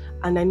done.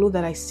 And I know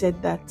that I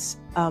said that,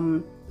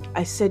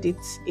 I said it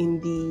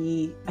in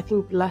the, I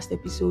think, last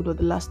episode or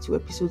the last 2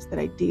 episodes that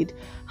I did,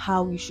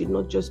 how you should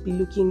not just be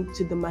looking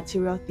to the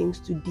material things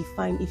to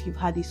define if you've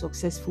had a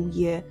successful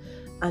year.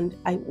 And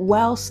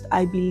whilst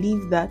I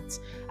believe that,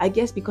 I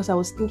guess because I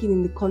was thinking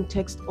in the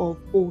context of,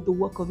 the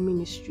work of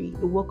ministry,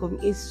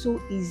 it's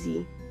so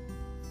easy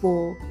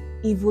for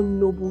even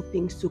noble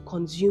things to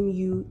consume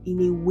you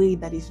in a way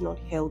that is not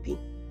healthy,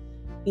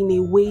 in a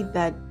way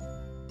that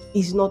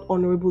is not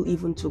honorable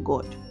even to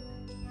God,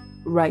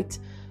 right?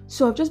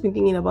 So I've just been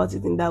thinking about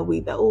it in that way,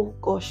 that, oh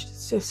gosh,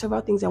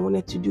 several things I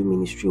wanted to do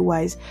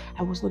ministry-wise,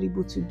 I was not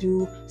able to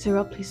do.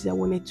 Several places I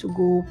wanted to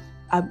go.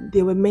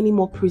 There were many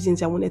more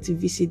prisons I wanted to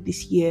visit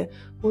this year.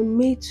 But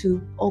May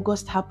to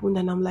August happened,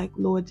 and I'm like,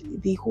 Lord,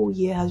 the whole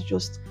year has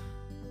just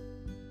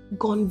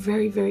gone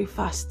very, very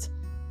fast.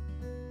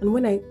 And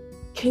when I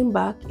came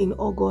back in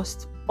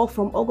August, or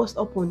from August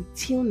up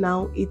until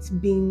now, it's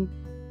been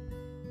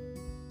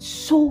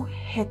so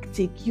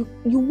hectic. You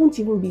won't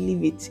even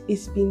believe it.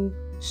 It's been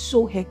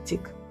so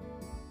hectic.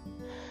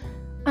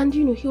 And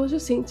he was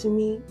just saying to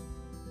me,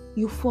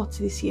 you fought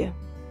this year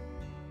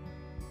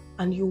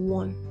and you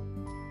won.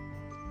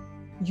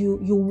 You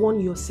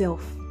won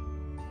yourself.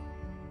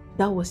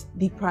 That was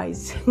the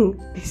prize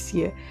this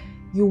year.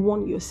 You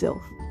won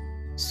yourself.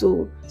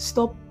 So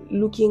stop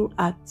looking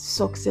at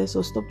success,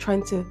 or stop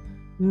trying to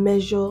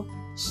measure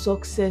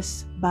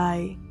success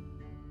by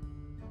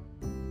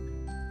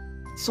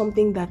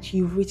something that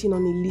you've written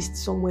on a list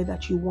somewhere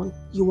that you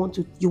want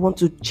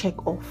to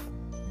check off.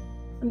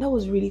 And that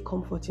was really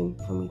comforting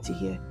for me to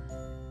hear,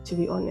 to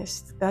be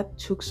honest. That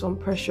took some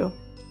pressure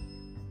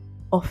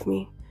off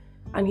me.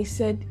 And he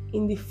said,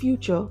 in the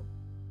future,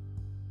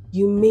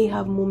 you may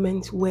have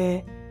moments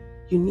where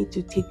you need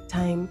to take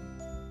time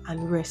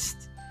and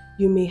rest.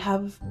 You may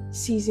have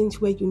seasons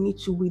where you need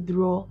to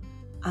withdraw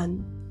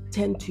and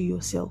tend to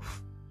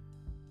yourself.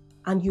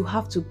 And you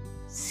have to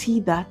see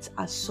that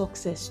as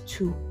success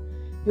too.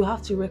 You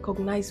have to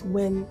recognize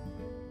when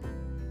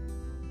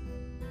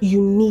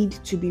you need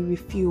to be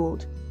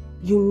refueled,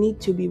 you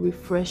need to be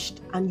refreshed,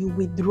 and you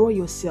withdraw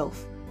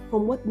yourself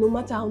from what, no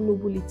matter how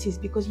noble it is,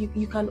 because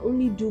you can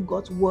only do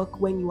God's work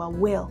when you are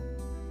well.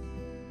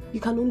 You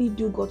can only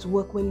do God's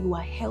work when you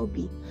are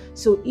healthy.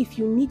 So if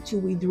you need to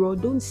withdraw,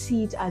 don't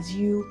see it as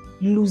you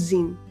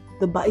losing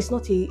the battle. It's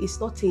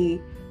not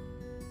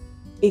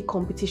a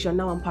competition.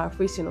 Now I'm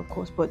paraphrasing, of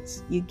course, but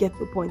you get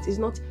the point. It's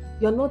not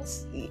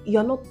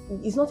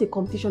a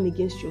competition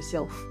against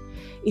yourself.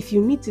 If you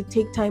need to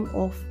take time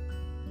off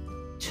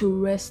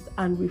to rest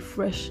and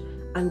refresh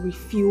and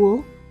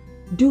refuel,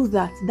 do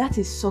that. That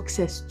is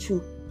success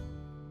too.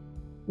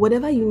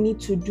 Whatever you need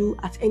to do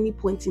at any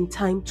point in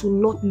time to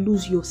not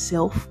lose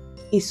yourself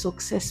is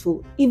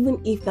successful, even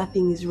if that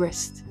thing is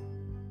rest.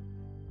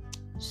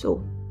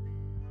 So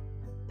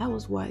that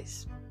was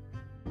wise.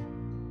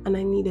 And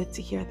I needed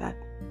to hear that.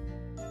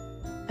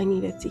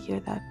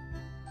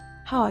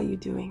 How are you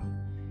doing?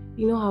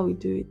 You know how we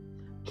do it.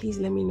 Please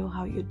let me know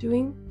how you're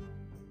doing.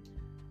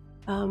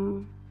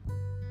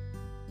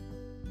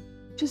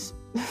 Just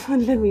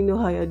let me know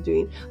how you're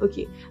doing.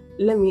 Okay,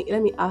 let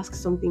me ask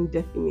something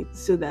definite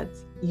so that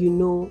you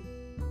know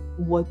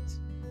what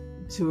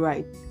to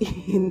write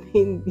in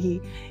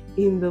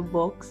the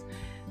box.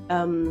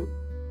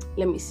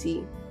 Let me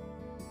see.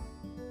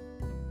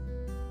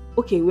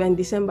 Okay, we're in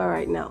December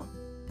right now.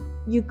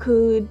 You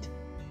could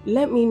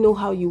let me know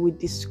how you would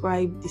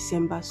describe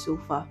December so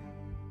far.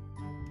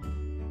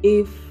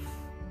 If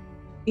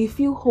you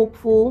feel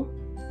hopeful,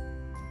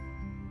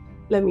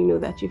 let me know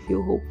that you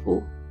feel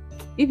hopeful.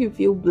 If you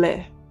feel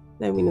bleh,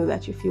 let me know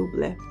that you feel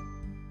bleh.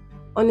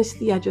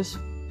 Honestly, I'm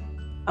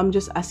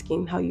just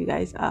asking how you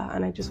guys are,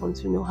 and I just want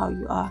to know how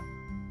you are.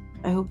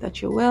 I hope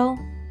that you're well.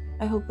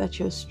 I hope that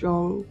you're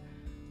strong.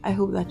 I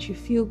hope that you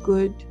feel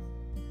good.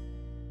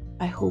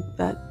 I hope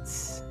that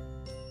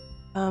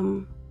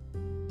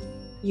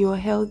you're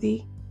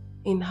healthy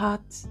in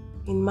heart,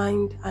 in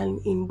mind, and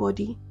in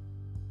body.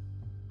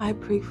 I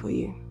pray for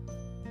you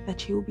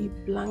that you'll be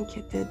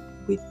blanketed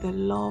with the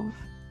love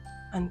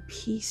and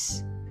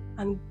peace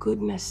and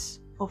goodness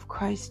of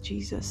Christ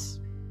Jesus.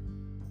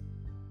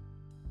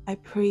 I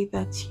pray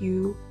that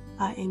you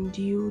are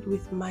endued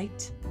with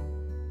might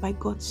by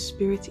God's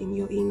Spirit in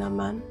your inner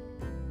man,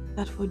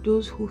 that for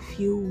those who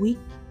feel weak,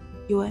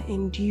 you are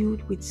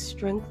endued with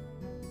strength.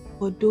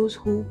 For those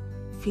who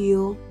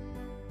feel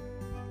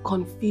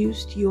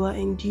confused, you are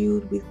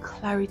endued with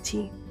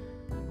clarity.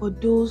 For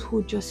those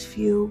who just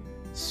feel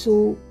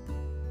so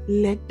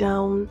let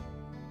down,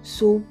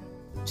 so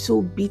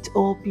beat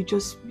up,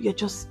 you're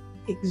just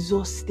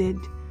exhausted,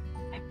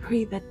 I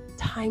pray that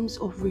times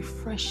of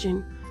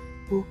refreshing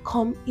will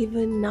come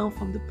even now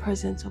from the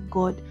presence of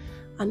God.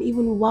 And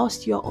even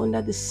whilst you're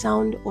under the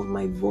sound of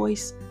my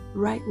voice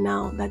right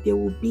now, that there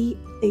will be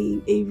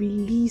a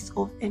release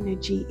of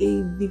energy,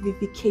 a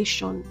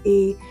vivification,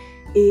 a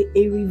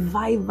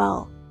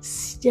revival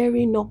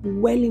stirring up,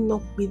 welling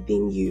up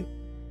within you,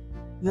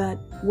 that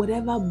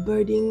whatever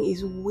burden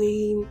is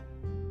weighing,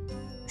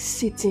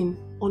 sitting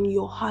on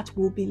your heart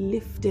will be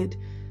lifted,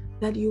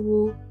 that you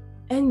will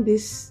end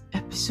this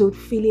episode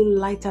feeling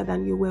lighter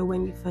than you were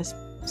when you first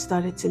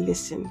started to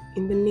listen.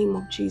 In the name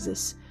of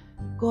Jesus,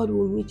 God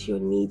will meet your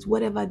needs,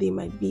 whatever they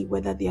might be,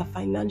 whether they are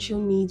financial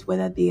needs,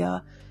 whether they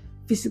are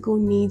physical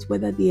needs,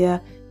 whether they are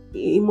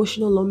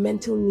emotional or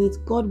mental needs,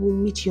 God will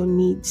meet your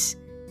needs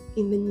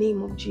in the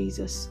name of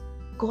Jesus.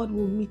 God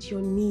will meet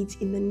your needs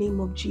in the name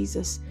of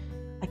Jesus.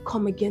 I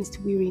come against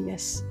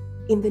weariness.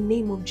 In the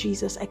name of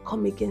Jesus, I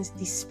come against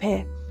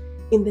despair.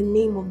 In the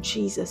name of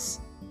Jesus,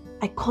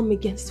 I come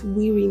against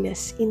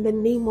weariness. In the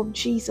name of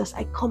Jesus,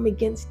 I come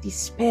against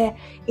despair.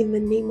 In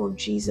the name of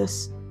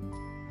Jesus,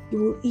 you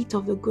will eat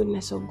of the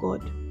goodness of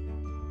God.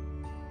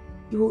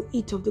 You will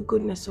eat of the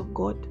goodness of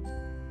God.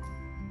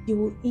 You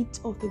will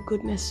eat of the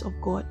goodness of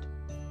God.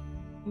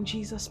 In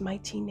Jesus'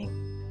 mighty name.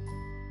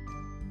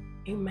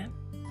 Amen.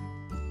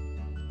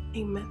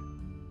 Amen.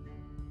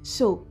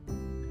 So,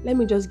 let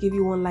me just give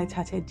you one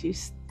light-hearted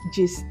gist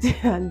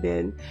and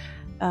then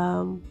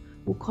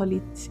we'll call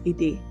it a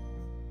day.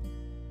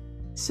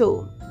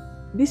 So,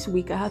 this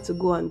week I had to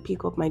go and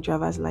pick up my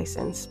driver's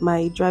license.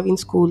 My driving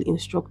school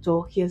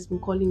instructor, he has been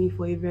calling me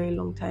for a very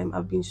long time.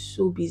 I've been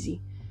so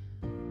busy.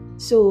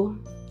 So,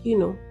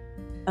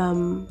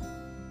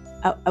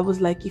 I was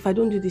like, if I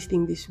don't do this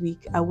thing this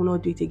week, I will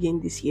not do it again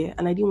this year.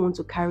 And I didn't want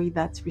to carry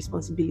that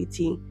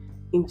responsibility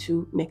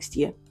into next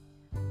year.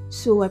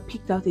 So I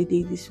picked out a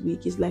day this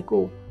week. It's like,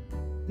 oh,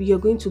 you're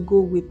going to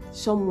go with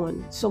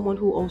someone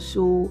who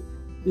also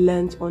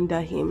learned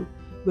under him.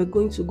 We're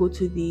going to go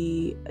to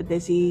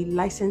there's a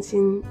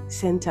licensing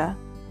center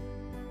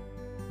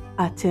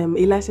at a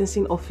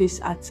licensing office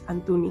at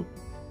Anthony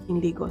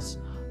in Lagos.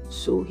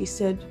 So he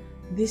said,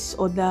 this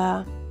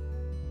other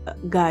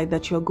guy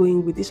that you're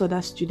going with, this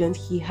other student,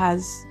 he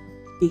has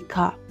a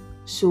car.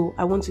 So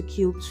I want to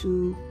kill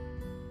two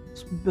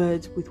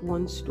birds with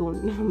one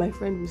stone. My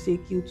friend will say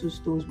kill two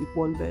stones with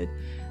one bird.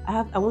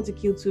 I want to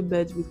kill two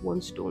birds with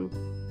one stone.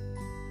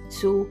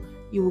 So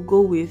you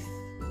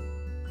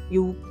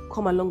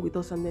come along with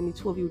us, and then the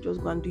two of you will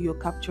just go and do your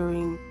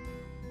capturing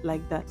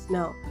like that.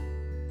 Now,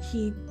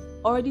 he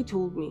already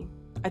told me,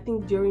 I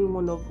think during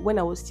when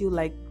I was still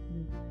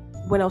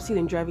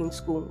in driving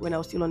school, when I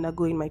was still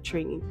undergoing my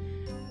training,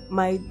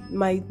 my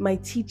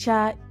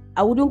teacher,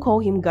 I wouldn't call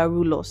him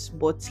garrulous,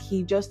 but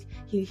he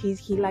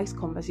likes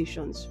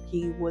conversations.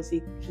 He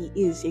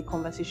is a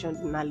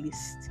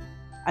conversationalist.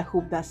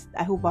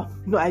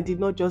 I did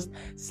not just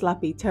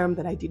slap a term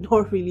that I do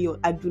not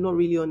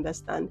really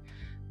understand.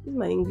 This is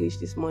my English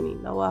this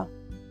morning. Now,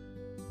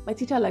 my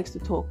teacher likes to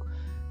talk.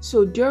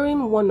 So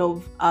during one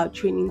of our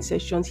training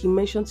sessions, he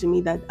mentioned to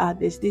me that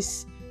there's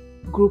this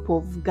group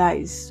of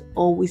guys,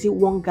 or was it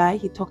one guy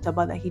he talked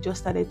about that he just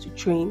started to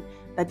train,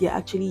 that they're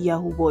actually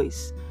Yahoo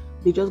boys.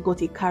 They just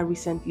got a car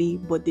recently,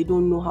 but they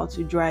don't know how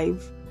to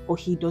drive, or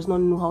he does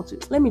not know how to.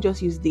 Let me just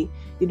use they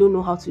don't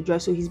know how to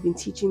drive, so he's been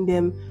teaching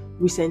them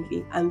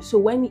recently. And so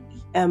when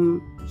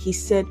he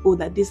said, oh,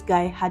 that this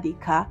guy had a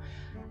car,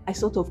 I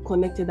sort of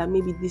connected that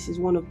maybe this is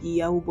one of the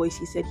Yahoo boys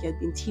he said he had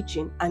been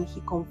teaching, and he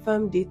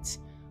confirmed it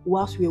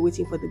whilst we were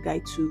waiting for the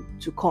guy to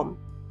come.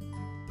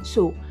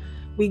 So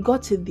we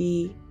got to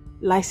the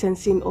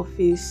licensing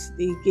office.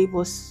 They gave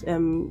us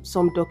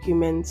some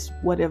documents,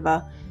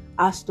 whatever,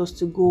 asked us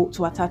to go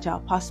to attach our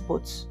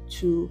passports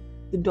to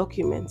the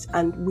documents,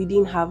 and we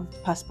didn't have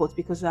passports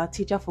because our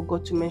teacher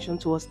forgot to mention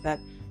to us that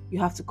you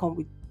have to come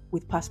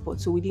with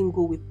passports. So we didn't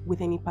go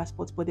with any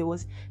passports, but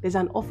there's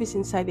an office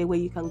inside there where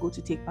you can go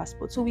to take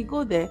passports. So we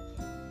go there,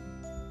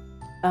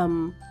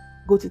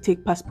 go to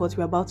take passports.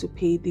 We're about to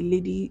pay. The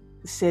lady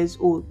says,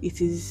 oh, it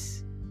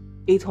is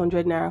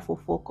 800 naira for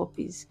 4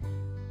 copies.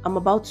 I'm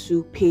about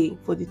to pay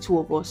for the two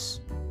of us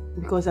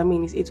because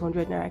it's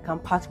 800 naira. I can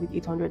part with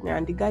 800 naira.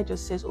 And the guy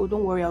just says, oh,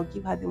 don't worry, I'll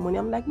give her the money.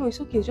 I'm like, no, it's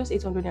okay, it's just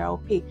 800 naira, I'll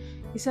pay.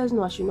 He says,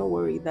 no, I should not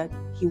worry, that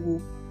he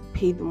will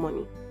pay the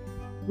money.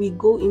 We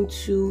go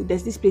into,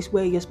 there's this place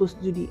where you're supposed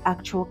to do the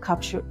actual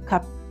capturing.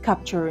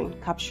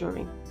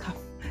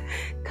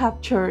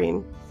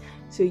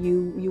 So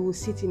you will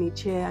sit in a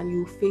chair and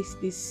you face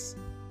this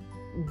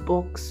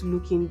box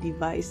looking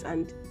device,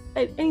 and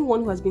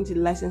anyone who has been to the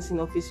licensing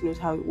office knows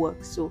how it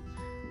works. So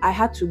I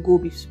had to go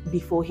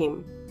before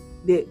him.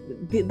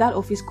 That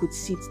office could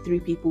seat 3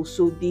 people.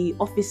 So the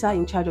officer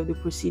in charge of the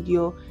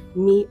procedure,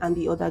 me and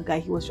the other guy,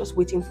 he was just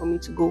waiting for me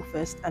to go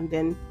first, and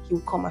then he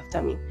would come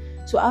after me.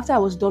 So after I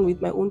was done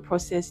with my own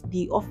process,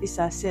 the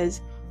officer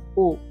says,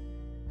 oh,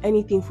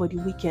 anything for the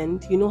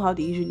weekend? You know how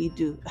they usually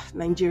do.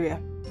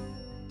 Nigeria.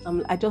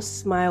 I just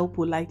smile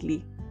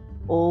politely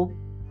or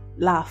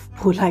laugh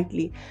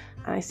politely,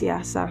 and I say,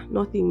 sir,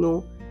 nothing,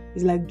 no.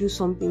 It's like, do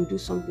something.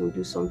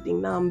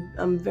 Now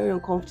I'm very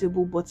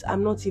uncomfortable, but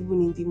I'm not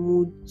even in the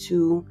mood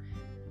to.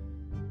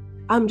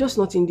 I'm just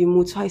not in the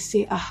mood. So I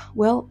say,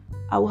 well,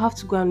 I will have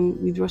to go and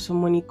withdraw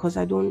some money because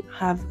I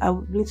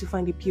will need to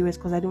find a POS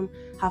because I don't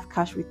have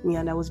cash with me.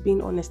 And I was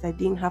being honest, I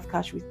didn't have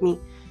cash with me.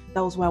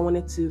 That was why I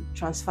wanted to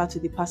transfer to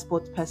the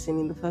passport person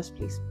in the first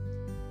place.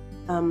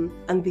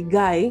 And the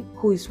guy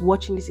who is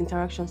watching this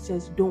interaction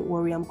says, don't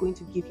worry, I'm going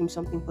to give him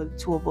something for the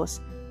two of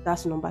us.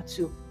 That's number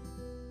 2.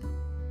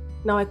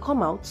 Now I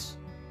come out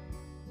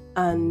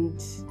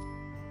and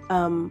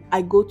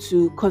I go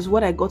to, because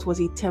what I got was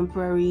a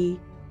temporary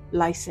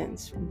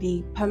license.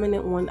 The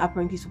permanent one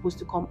apparently is supposed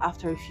to come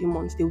after a few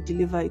months. They will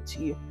deliver it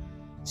to you.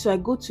 So I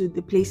go to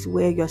the place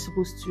where you're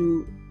supposed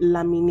to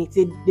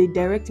laminate. They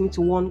direct me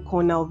to one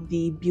corner of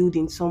the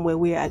building somewhere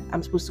where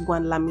I'm supposed to go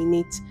and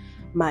laminate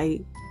my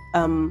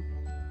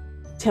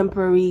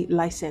temporary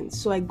license.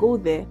 So I go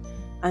there,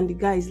 and the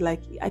guy is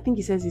like, I think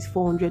he says it's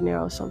 400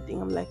 naira or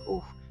something. I'm like,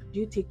 oh, do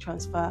you take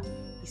transfer?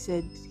 He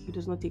said he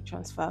does not take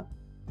transfer.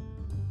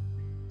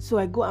 So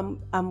I go,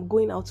 I'm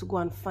going out to go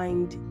and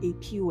find a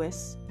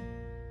POS.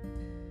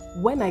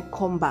 When I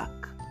come back,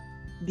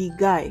 the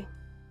guy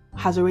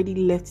has already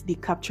left the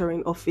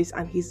capturing office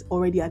and he's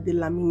already at the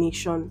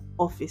lamination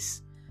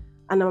office.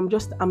 And I'm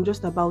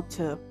just about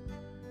to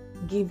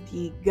give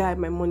the guy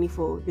my money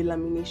for the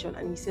lamination,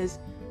 and he says,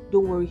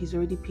 don't worry, he's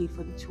already paid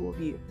for the two of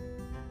you.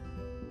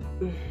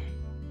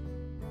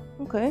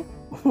 Okay.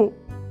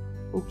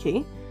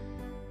 Okay.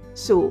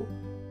 So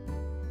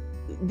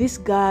this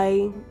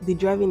guy, the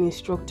driving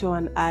instructor,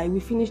 and we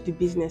finished the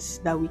business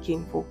that we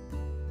came for,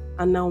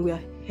 and now we are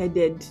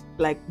headed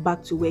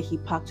back to where he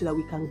parked so that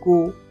we can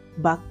go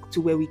back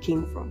to where we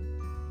came from.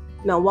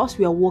 Now, whilst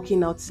we are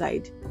walking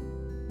outside,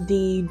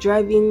 the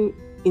driving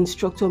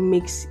instructor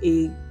makes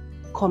a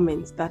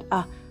comment that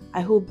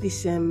I hope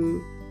this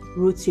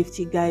road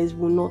safety guys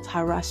will not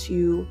harass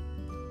you,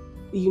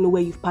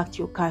 where you've parked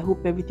your car. I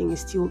hope everything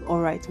is still all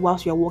right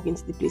whilst you are walking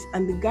to the place.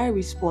 And the guy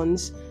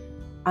responds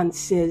and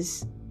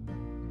says,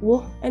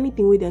 well,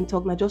 anything we then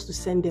talk now, just to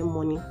send them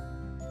money.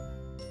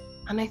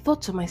 And I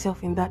thought to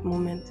myself in that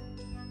moment,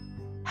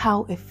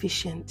 how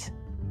efficient,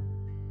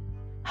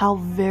 how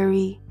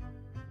very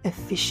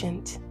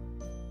efficient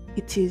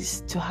it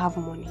is to have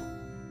money.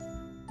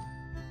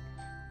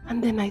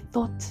 And then I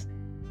thought,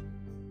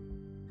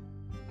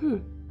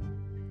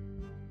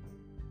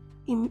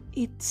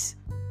 it's,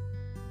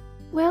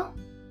 well,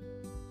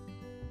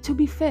 to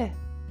be fair,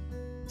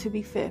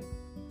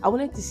 I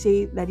wanted to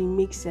say that it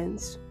makes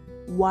sense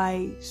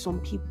why some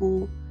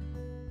people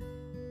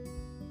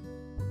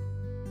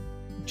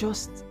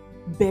just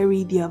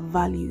bury their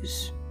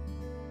values.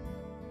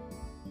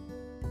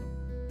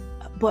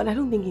 But I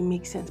don't think it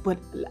makes sense. But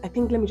I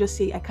think, let me just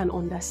say, I can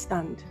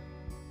understand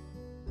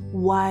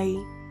why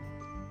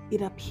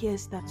it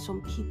appears that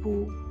some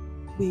people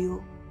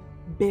will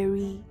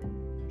bury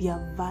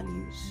their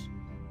values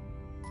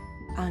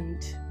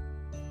and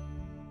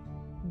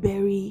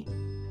bury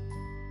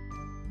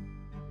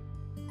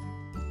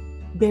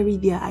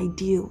their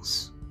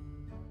ideals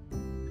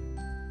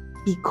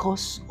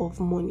because of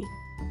money.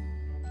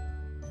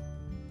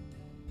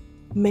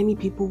 Many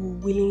people will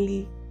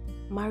willingly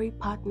marry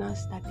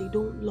partners that they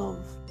don't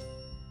love,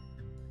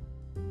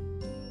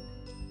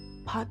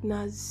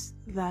 partners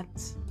that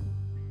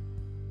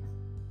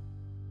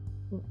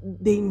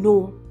they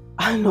know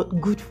are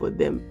not good for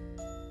them,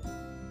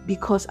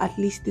 because at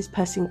least this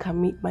person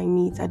can meet my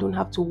needs. I don't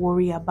have to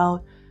worry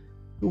about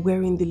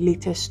wearing the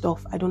latest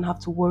stuff. I don't have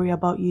to worry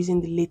about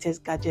using the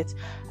latest gadgets.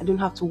 I don't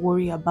have to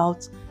worry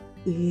about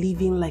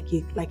living like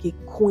a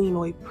queen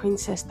or a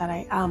princess that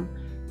I am.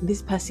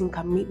 This person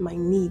can meet my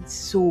needs.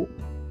 So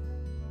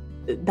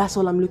that's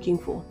all I'm looking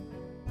for.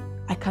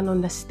 I can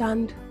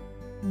understand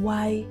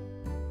why,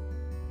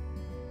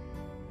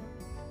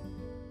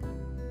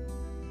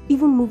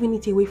 even moving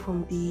it away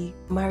from the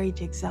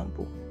marriage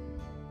example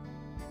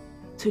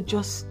to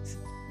just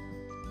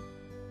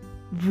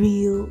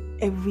real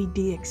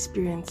everyday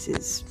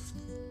experiences,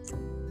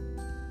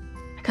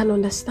 I can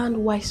understand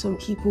why some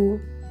people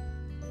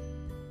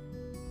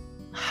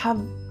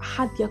have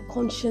had their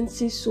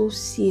consciences so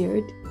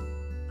seared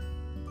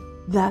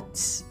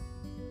that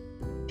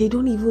they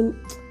don't even,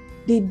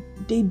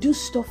 they do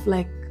stuff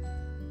like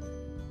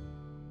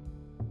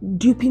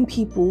duping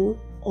people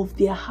of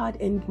their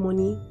hard-earned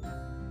money,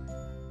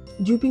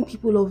 duping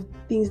people of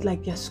things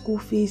like their school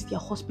fees, their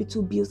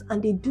hospital bills,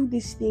 and they do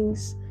these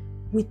things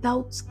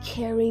without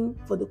caring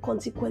for the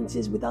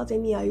consequences, without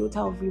any iota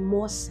of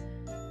remorse,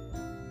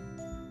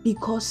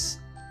 because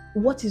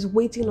what is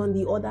waiting on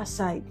the other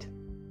side,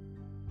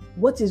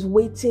 what is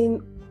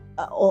waiting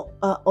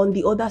on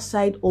the other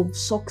side of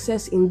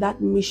success in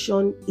that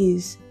mission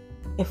is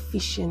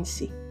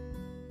efficiency,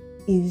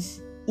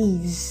 is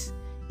ease,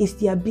 is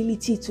the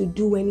ability to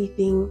do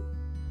anything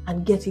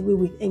and get away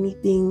with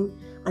anything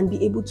and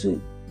be able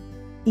to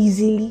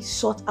easily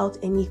sort out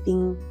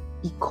anything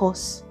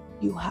because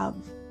you have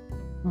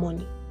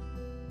money.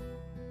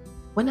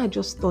 When I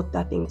just thought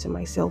that thing to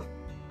myself,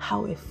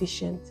 how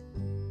efficient,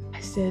 I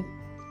said,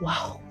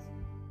 wow.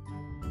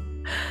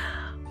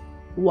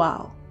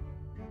 Wow.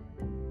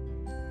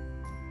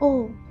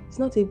 Oh, it's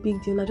not a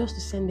big deal now, just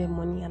to send them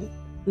money, and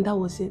that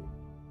was it.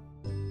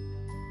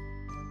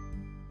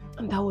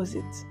 And that was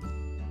it.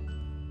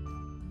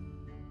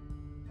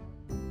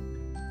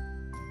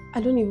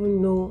 I don't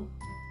even know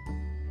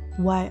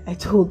why I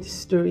told this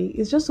story.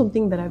 It's just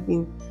something that I've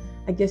been,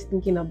 I guess,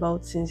 thinking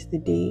about since the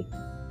day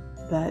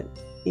that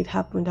it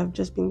happened. I've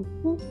just been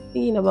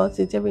thinking about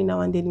it every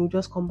now and then. It will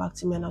just come back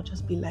to me and I'll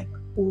just be like,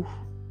 oh,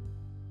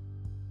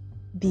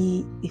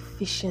 the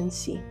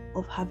efficiency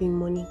of having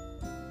money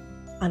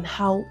and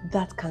how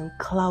that can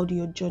cloud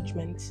your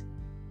judgment.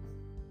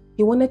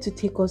 He wanted to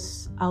take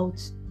us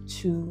out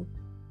to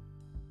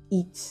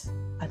eat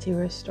at a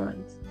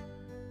restaurant.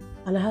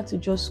 And I had to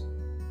just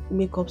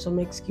make up some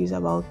excuse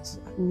about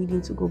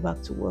needing to go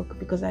back to work,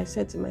 because I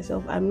said to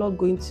myself, I'm not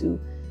going to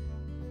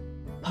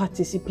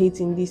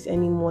participate in this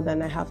any more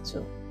than I have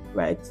to,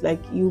 right?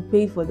 Like, you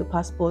paid for the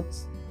passport,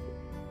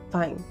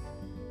 fine.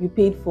 You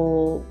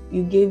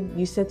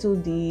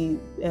settled the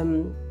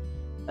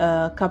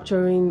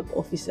capturing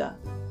officer,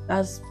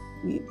 that's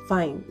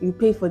fine. You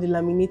pay for the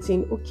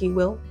laminating, okay,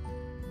 well,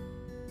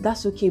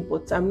 that's okay,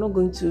 but I'm not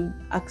going to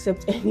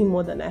accept any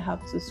more than I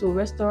have to. So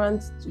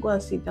restaurants, to go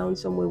and sit down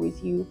somewhere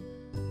with you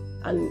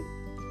and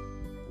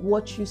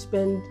watch you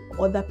spend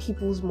other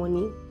people's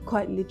money,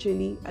 quite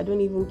literally, I don't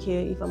even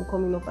care if I'm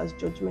coming off as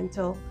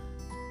judgmental.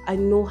 I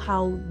know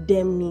how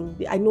damning,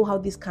 I know how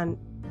this can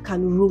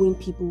ruin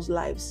people's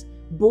lives,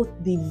 both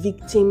the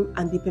victim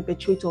and the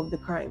perpetrator of the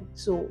crime.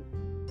 So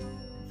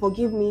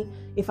forgive me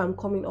if I'm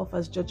coming off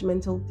as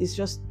judgmental. It's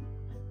just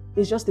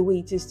the way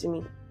it is to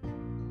me.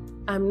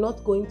 I'm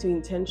not going to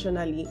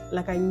intentionally,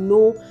 like, I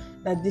know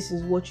that this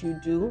is what you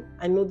do.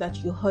 I know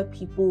that you hurt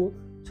people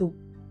to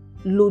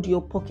load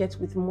your pockets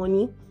with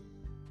money,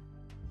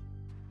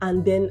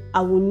 and then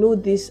I will know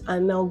this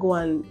and now go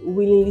and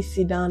willingly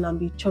sit down and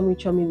be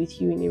chummy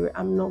with you in a.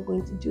 I'm not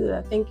going to do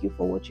that. Thank you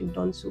for what you've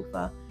done so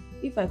far.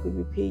 If I could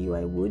repay you,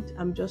 I would.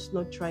 I'm just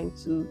not trying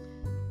to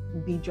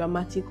be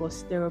dramatic or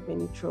stir up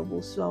any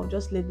trouble. So I'll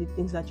just let the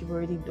things that you've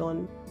already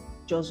done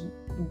just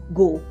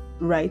go,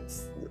 right?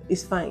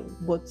 It's fine.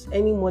 But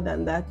any more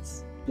than that,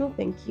 no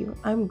thank you.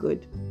 I'm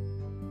good.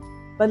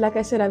 But like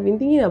I said, I've been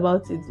thinking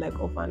about it like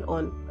off and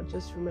on. I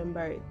just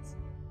remember it.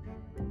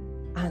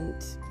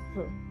 And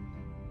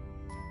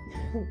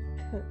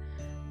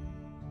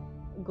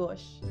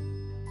gosh,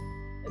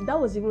 that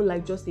was even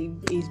like just a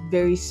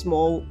very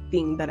small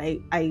thing that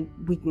I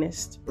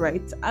witnessed,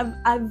 right?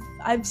 I've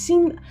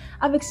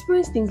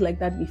experienced things like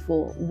that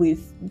before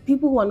with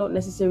people who are not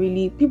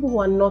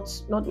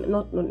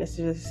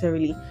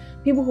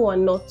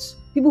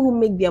people who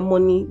make their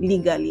money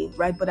legally,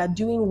 right, but are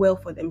doing well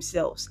for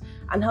themselves,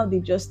 and how they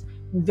just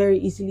very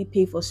easily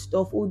pay for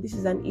stuff. Oh, this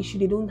is an issue.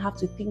 They don't have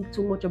to think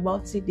too much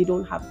about it. They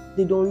don't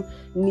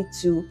need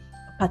to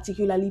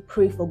particularly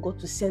pray for God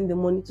to send the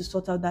money to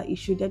sort out that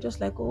issue. They're just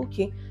like, oh,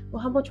 okay,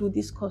 well, how much will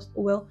this cost?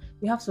 Oh, well,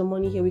 we have some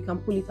money here, we can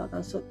pull it out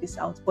and sort this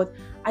out. But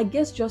I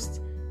guess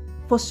just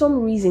for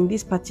some reason,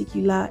 this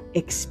particular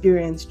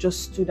experience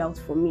just stood out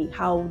for me.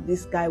 How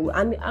this guy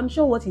and I'm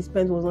sure what he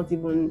spent was not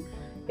even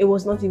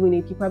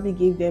it. He probably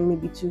gave them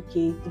maybe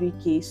 2K,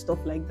 3K, stuff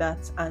like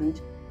that. And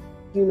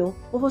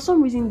but for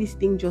some reason, this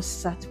thing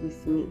just sat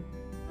with me,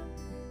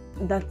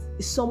 that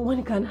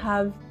someone can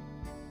have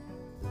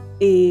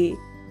a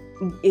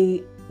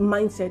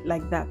mindset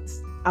like that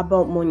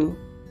about money.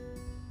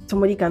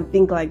 Somebody can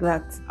think like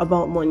that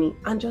about money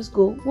and just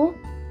go, well,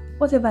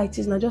 whatever it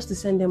is now, just to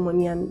send them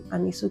money and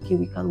it's okay,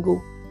 we can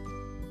go.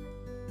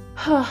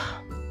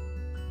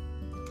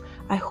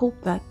 I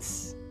hope that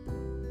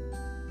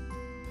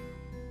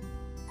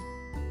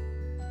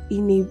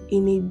in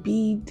a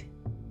bid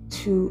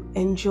to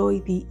enjoy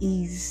the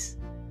ease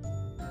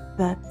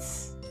that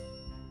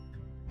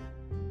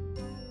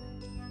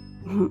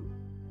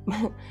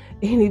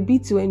in a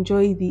bid to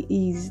enjoy the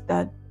ease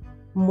that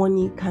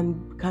money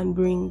can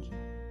bring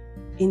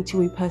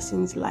into a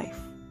person's life,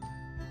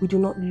 we do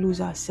not lose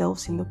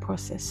ourselves in the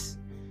process.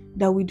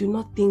 That we do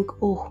not think,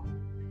 oh,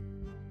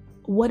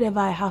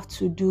 whatever I have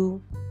to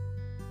do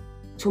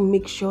to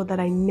make sure that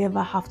I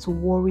never have to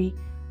worry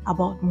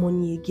about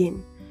money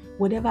again,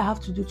 whatever I have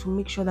to do to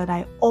make sure that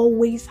I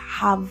always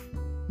have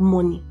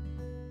money,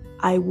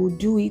 I will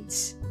do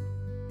it,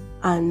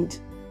 and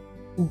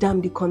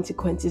damn the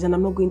consequences, and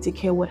I'm not going to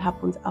care what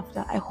happens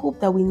after. I hope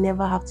that we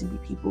never have to be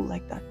people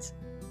like that.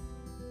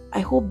 I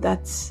hope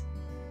that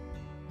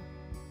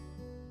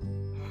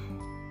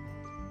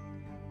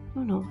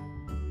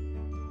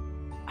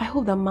I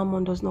hope that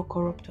Mammon does not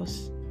corrupt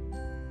us.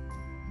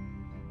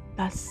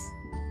 That's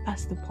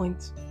the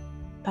point.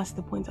 That's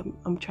the point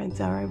I'm trying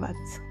to arrive at.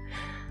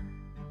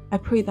 I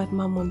pray that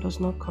Mammon does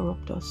not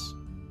corrupt us.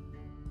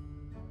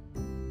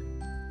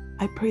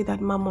 I pray that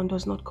Mammon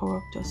does not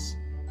corrupt us.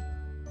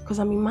 Because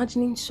I'm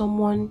imagining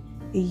someone,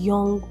 a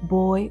young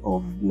boy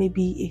of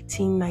maybe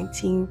 18,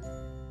 19,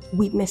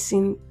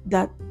 witnessing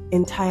that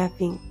entire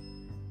thing.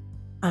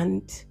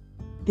 And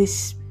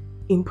this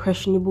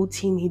impressionable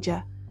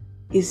teenager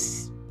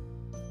is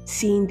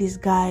seeing this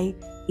guy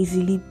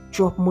easily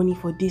drop money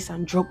for this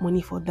and drop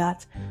money for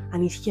that.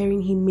 And he's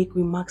hearing him make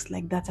remarks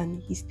like that.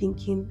 And he's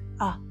thinking,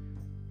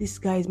 this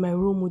guy is my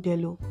role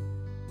model.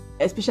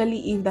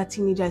 Especially if that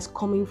teenager is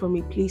coming from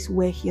a place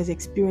where he has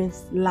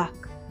experienced lack,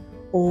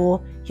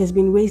 or he has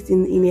been raised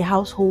in a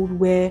household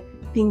where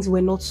things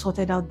were not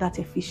sorted out that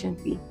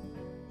efficiently.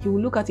 He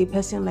will look at a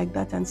person like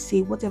that and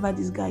say, whatever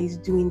this guy is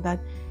doing that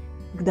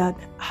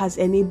has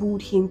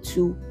enabled him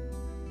to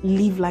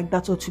live like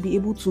that, or to be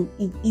able to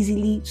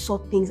easily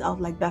sort things out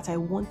like that, I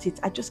want it.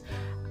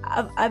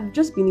 I've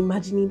just been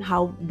imagining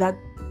how that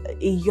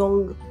a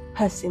young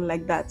person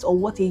like that, or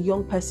what a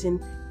young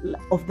person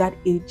of that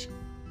age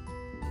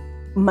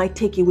might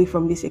take away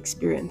from this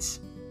experience.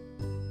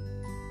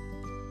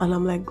 And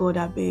I'm like, God,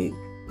 I beg,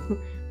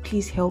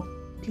 please help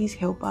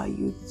our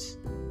youths,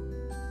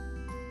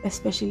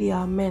 especially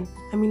our men.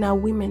 I mean, our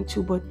women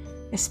too, but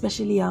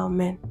especially our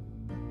men,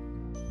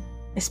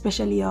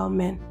 especially our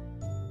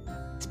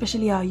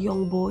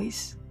young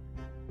boys.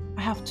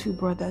 I have two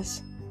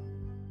brothers,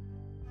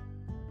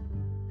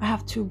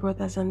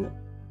 and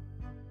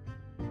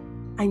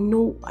I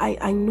know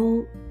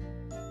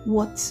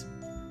what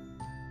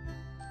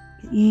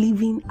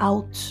living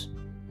out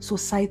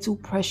societal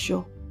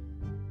pressure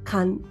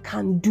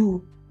can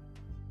do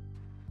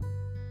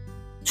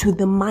to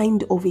the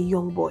mind of a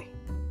young boy.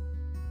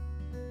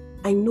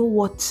 I know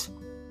what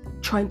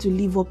trying to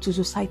live up to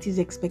society's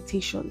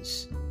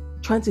expectations,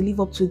 trying to live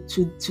up to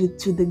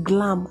the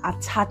glam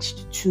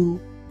attached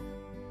to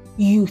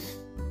youth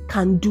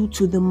can do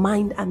to the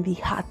mind and the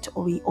heart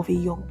of a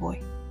young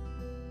boy.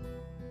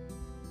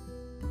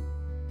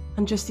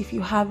 And just if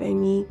you have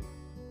any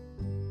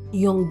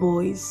young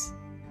boys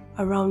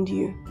around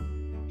you,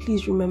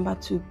 please remember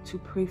to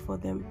pray for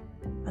them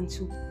and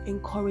to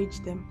encourage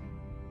them.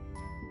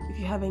 If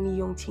you have any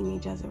young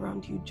teenagers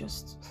around you,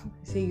 just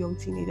say young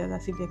teenagers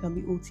as if they can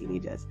be old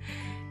teenagers.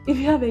 If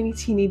you have any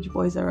teenage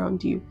boys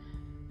around you,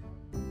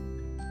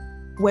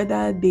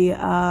 whether they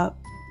are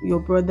your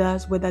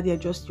brothers, whether they are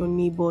just your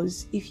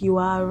neighbors, if you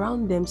are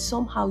around them,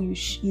 somehow you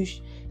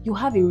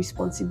have a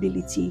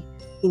responsibility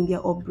in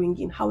their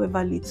upbringing,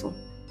 however little.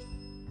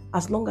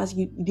 As long as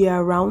they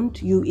are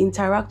around, you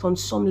interact on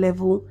some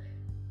level,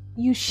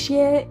 you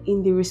share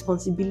in the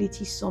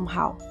responsibility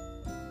somehow.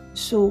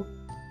 So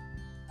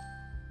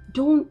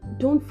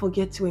don't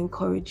forget to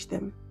encourage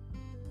them.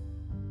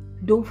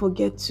 Don't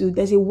forget to,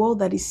 there's a world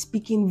that is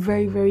speaking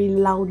very, very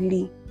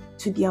loudly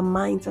to their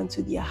minds and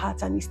to their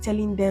hearts, and is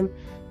telling them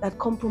that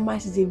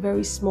compromise is a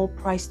very small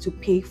price to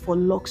pay for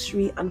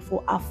luxury and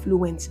for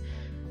affluence.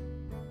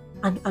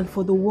 And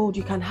for the world,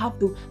 you can have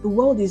the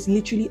world is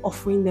literally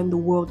offering them the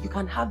world. You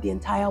can have the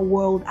entire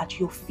world at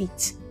your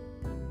feet.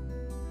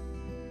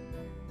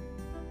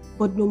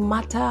 But no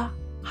matter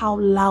how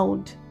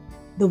loud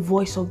the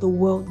voice of the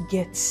world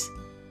gets,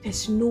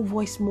 there's no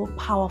voice more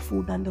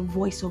powerful than the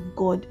voice of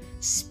God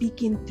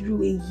speaking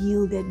through a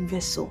yielded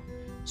vessel.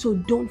 So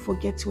don't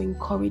forget to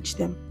encourage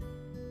them.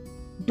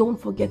 Don't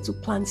forget to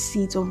plant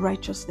seeds of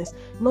righteousness,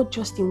 not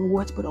just in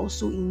words, but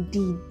also in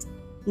deeds,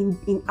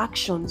 in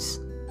actions.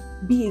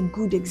 Be a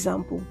good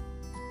example.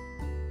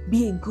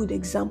 Be a good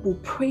example.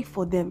 Pray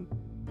for them.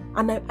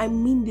 And I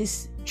mean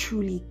this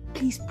truly.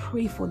 Please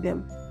pray for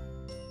them.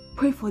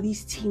 Pray for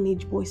these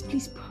teenage boys.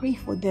 Please pray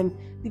for them.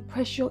 The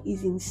pressure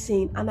is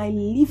insane, and I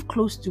live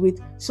close to it,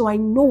 so I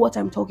know what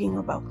I'm talking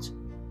about.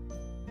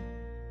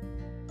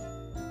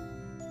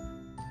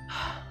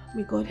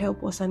 May God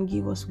help us and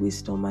give us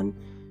wisdom, and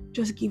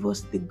just give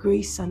us the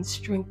grace and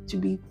strength to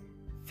be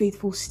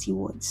faithful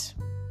stewards.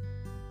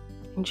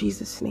 In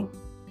Jesus' name.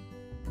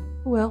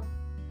 Well,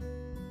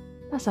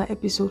 that's our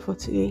episode for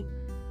today.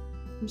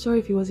 I'm sorry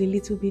if it was a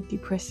little bit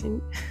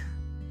depressing.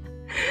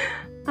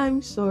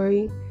 I'm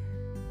sorry.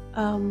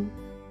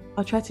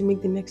 I'll try to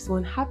make the next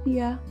one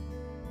happier.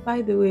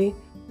 By the way,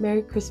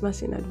 Merry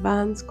Christmas in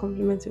advance,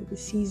 compliments of the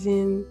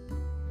season.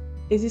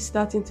 Is it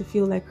starting to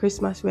feel like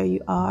Christmas where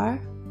you are?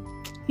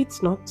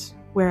 It's not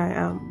where I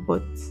am,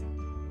 but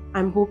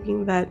I'm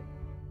hoping that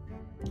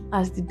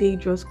as the day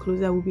draws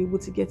closer, we'll be able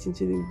to get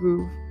into the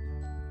groove.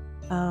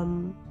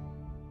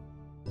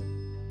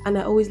 And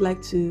I always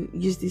like to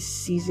use this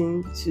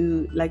season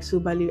to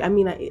soberly. I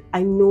mean,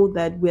 I know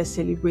that we're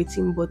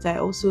celebrating, but I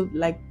also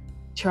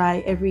try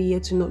every year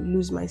to not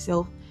lose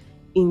myself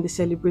in the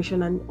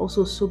celebration, and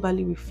also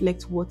soberly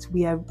reflect what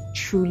we are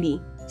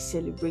truly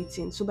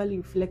celebrating. Soberly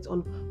reflect on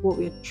what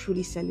we are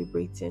truly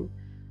celebrating.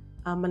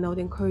 And I would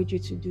encourage you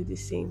to do the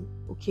same.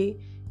 Okay,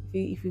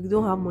 if you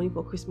don't have money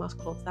for Christmas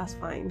clothes, that's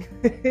fine.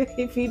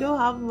 if you don't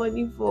have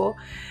money for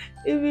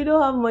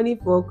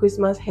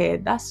Christmas hair,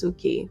 that's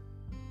okay.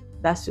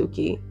 That's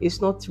okay. It's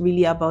not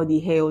really about the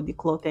hair or the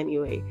cloth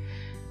anyway.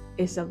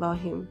 It's about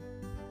Him,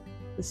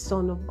 the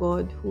Son of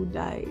God who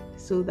died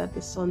so that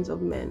the sons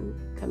of men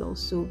can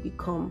also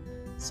become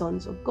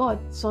sons of God.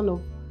 Son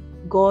of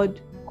God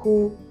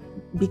who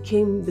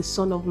became the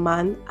Son of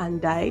Man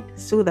and died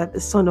so that the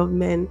Son of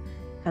Men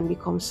can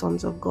become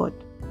sons of God.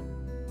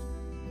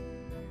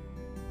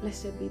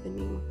 Blessed be the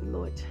name of the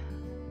Lord.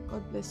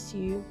 God bless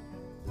you.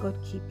 God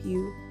keep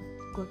you.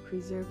 God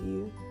preserve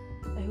you.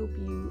 I hope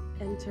you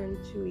enter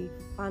into a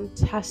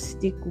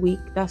fantastic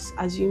week. That's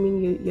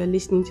assuming you're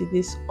listening to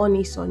this on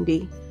a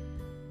Sunday.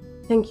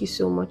 Thank you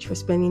so much for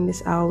spending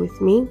this hour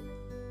with me.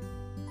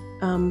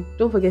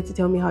 Don't forget to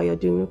tell me how you're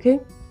doing, okay?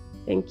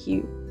 Thank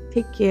you.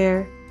 Take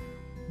care.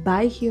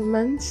 Bye,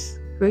 humans.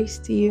 Grace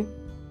to you.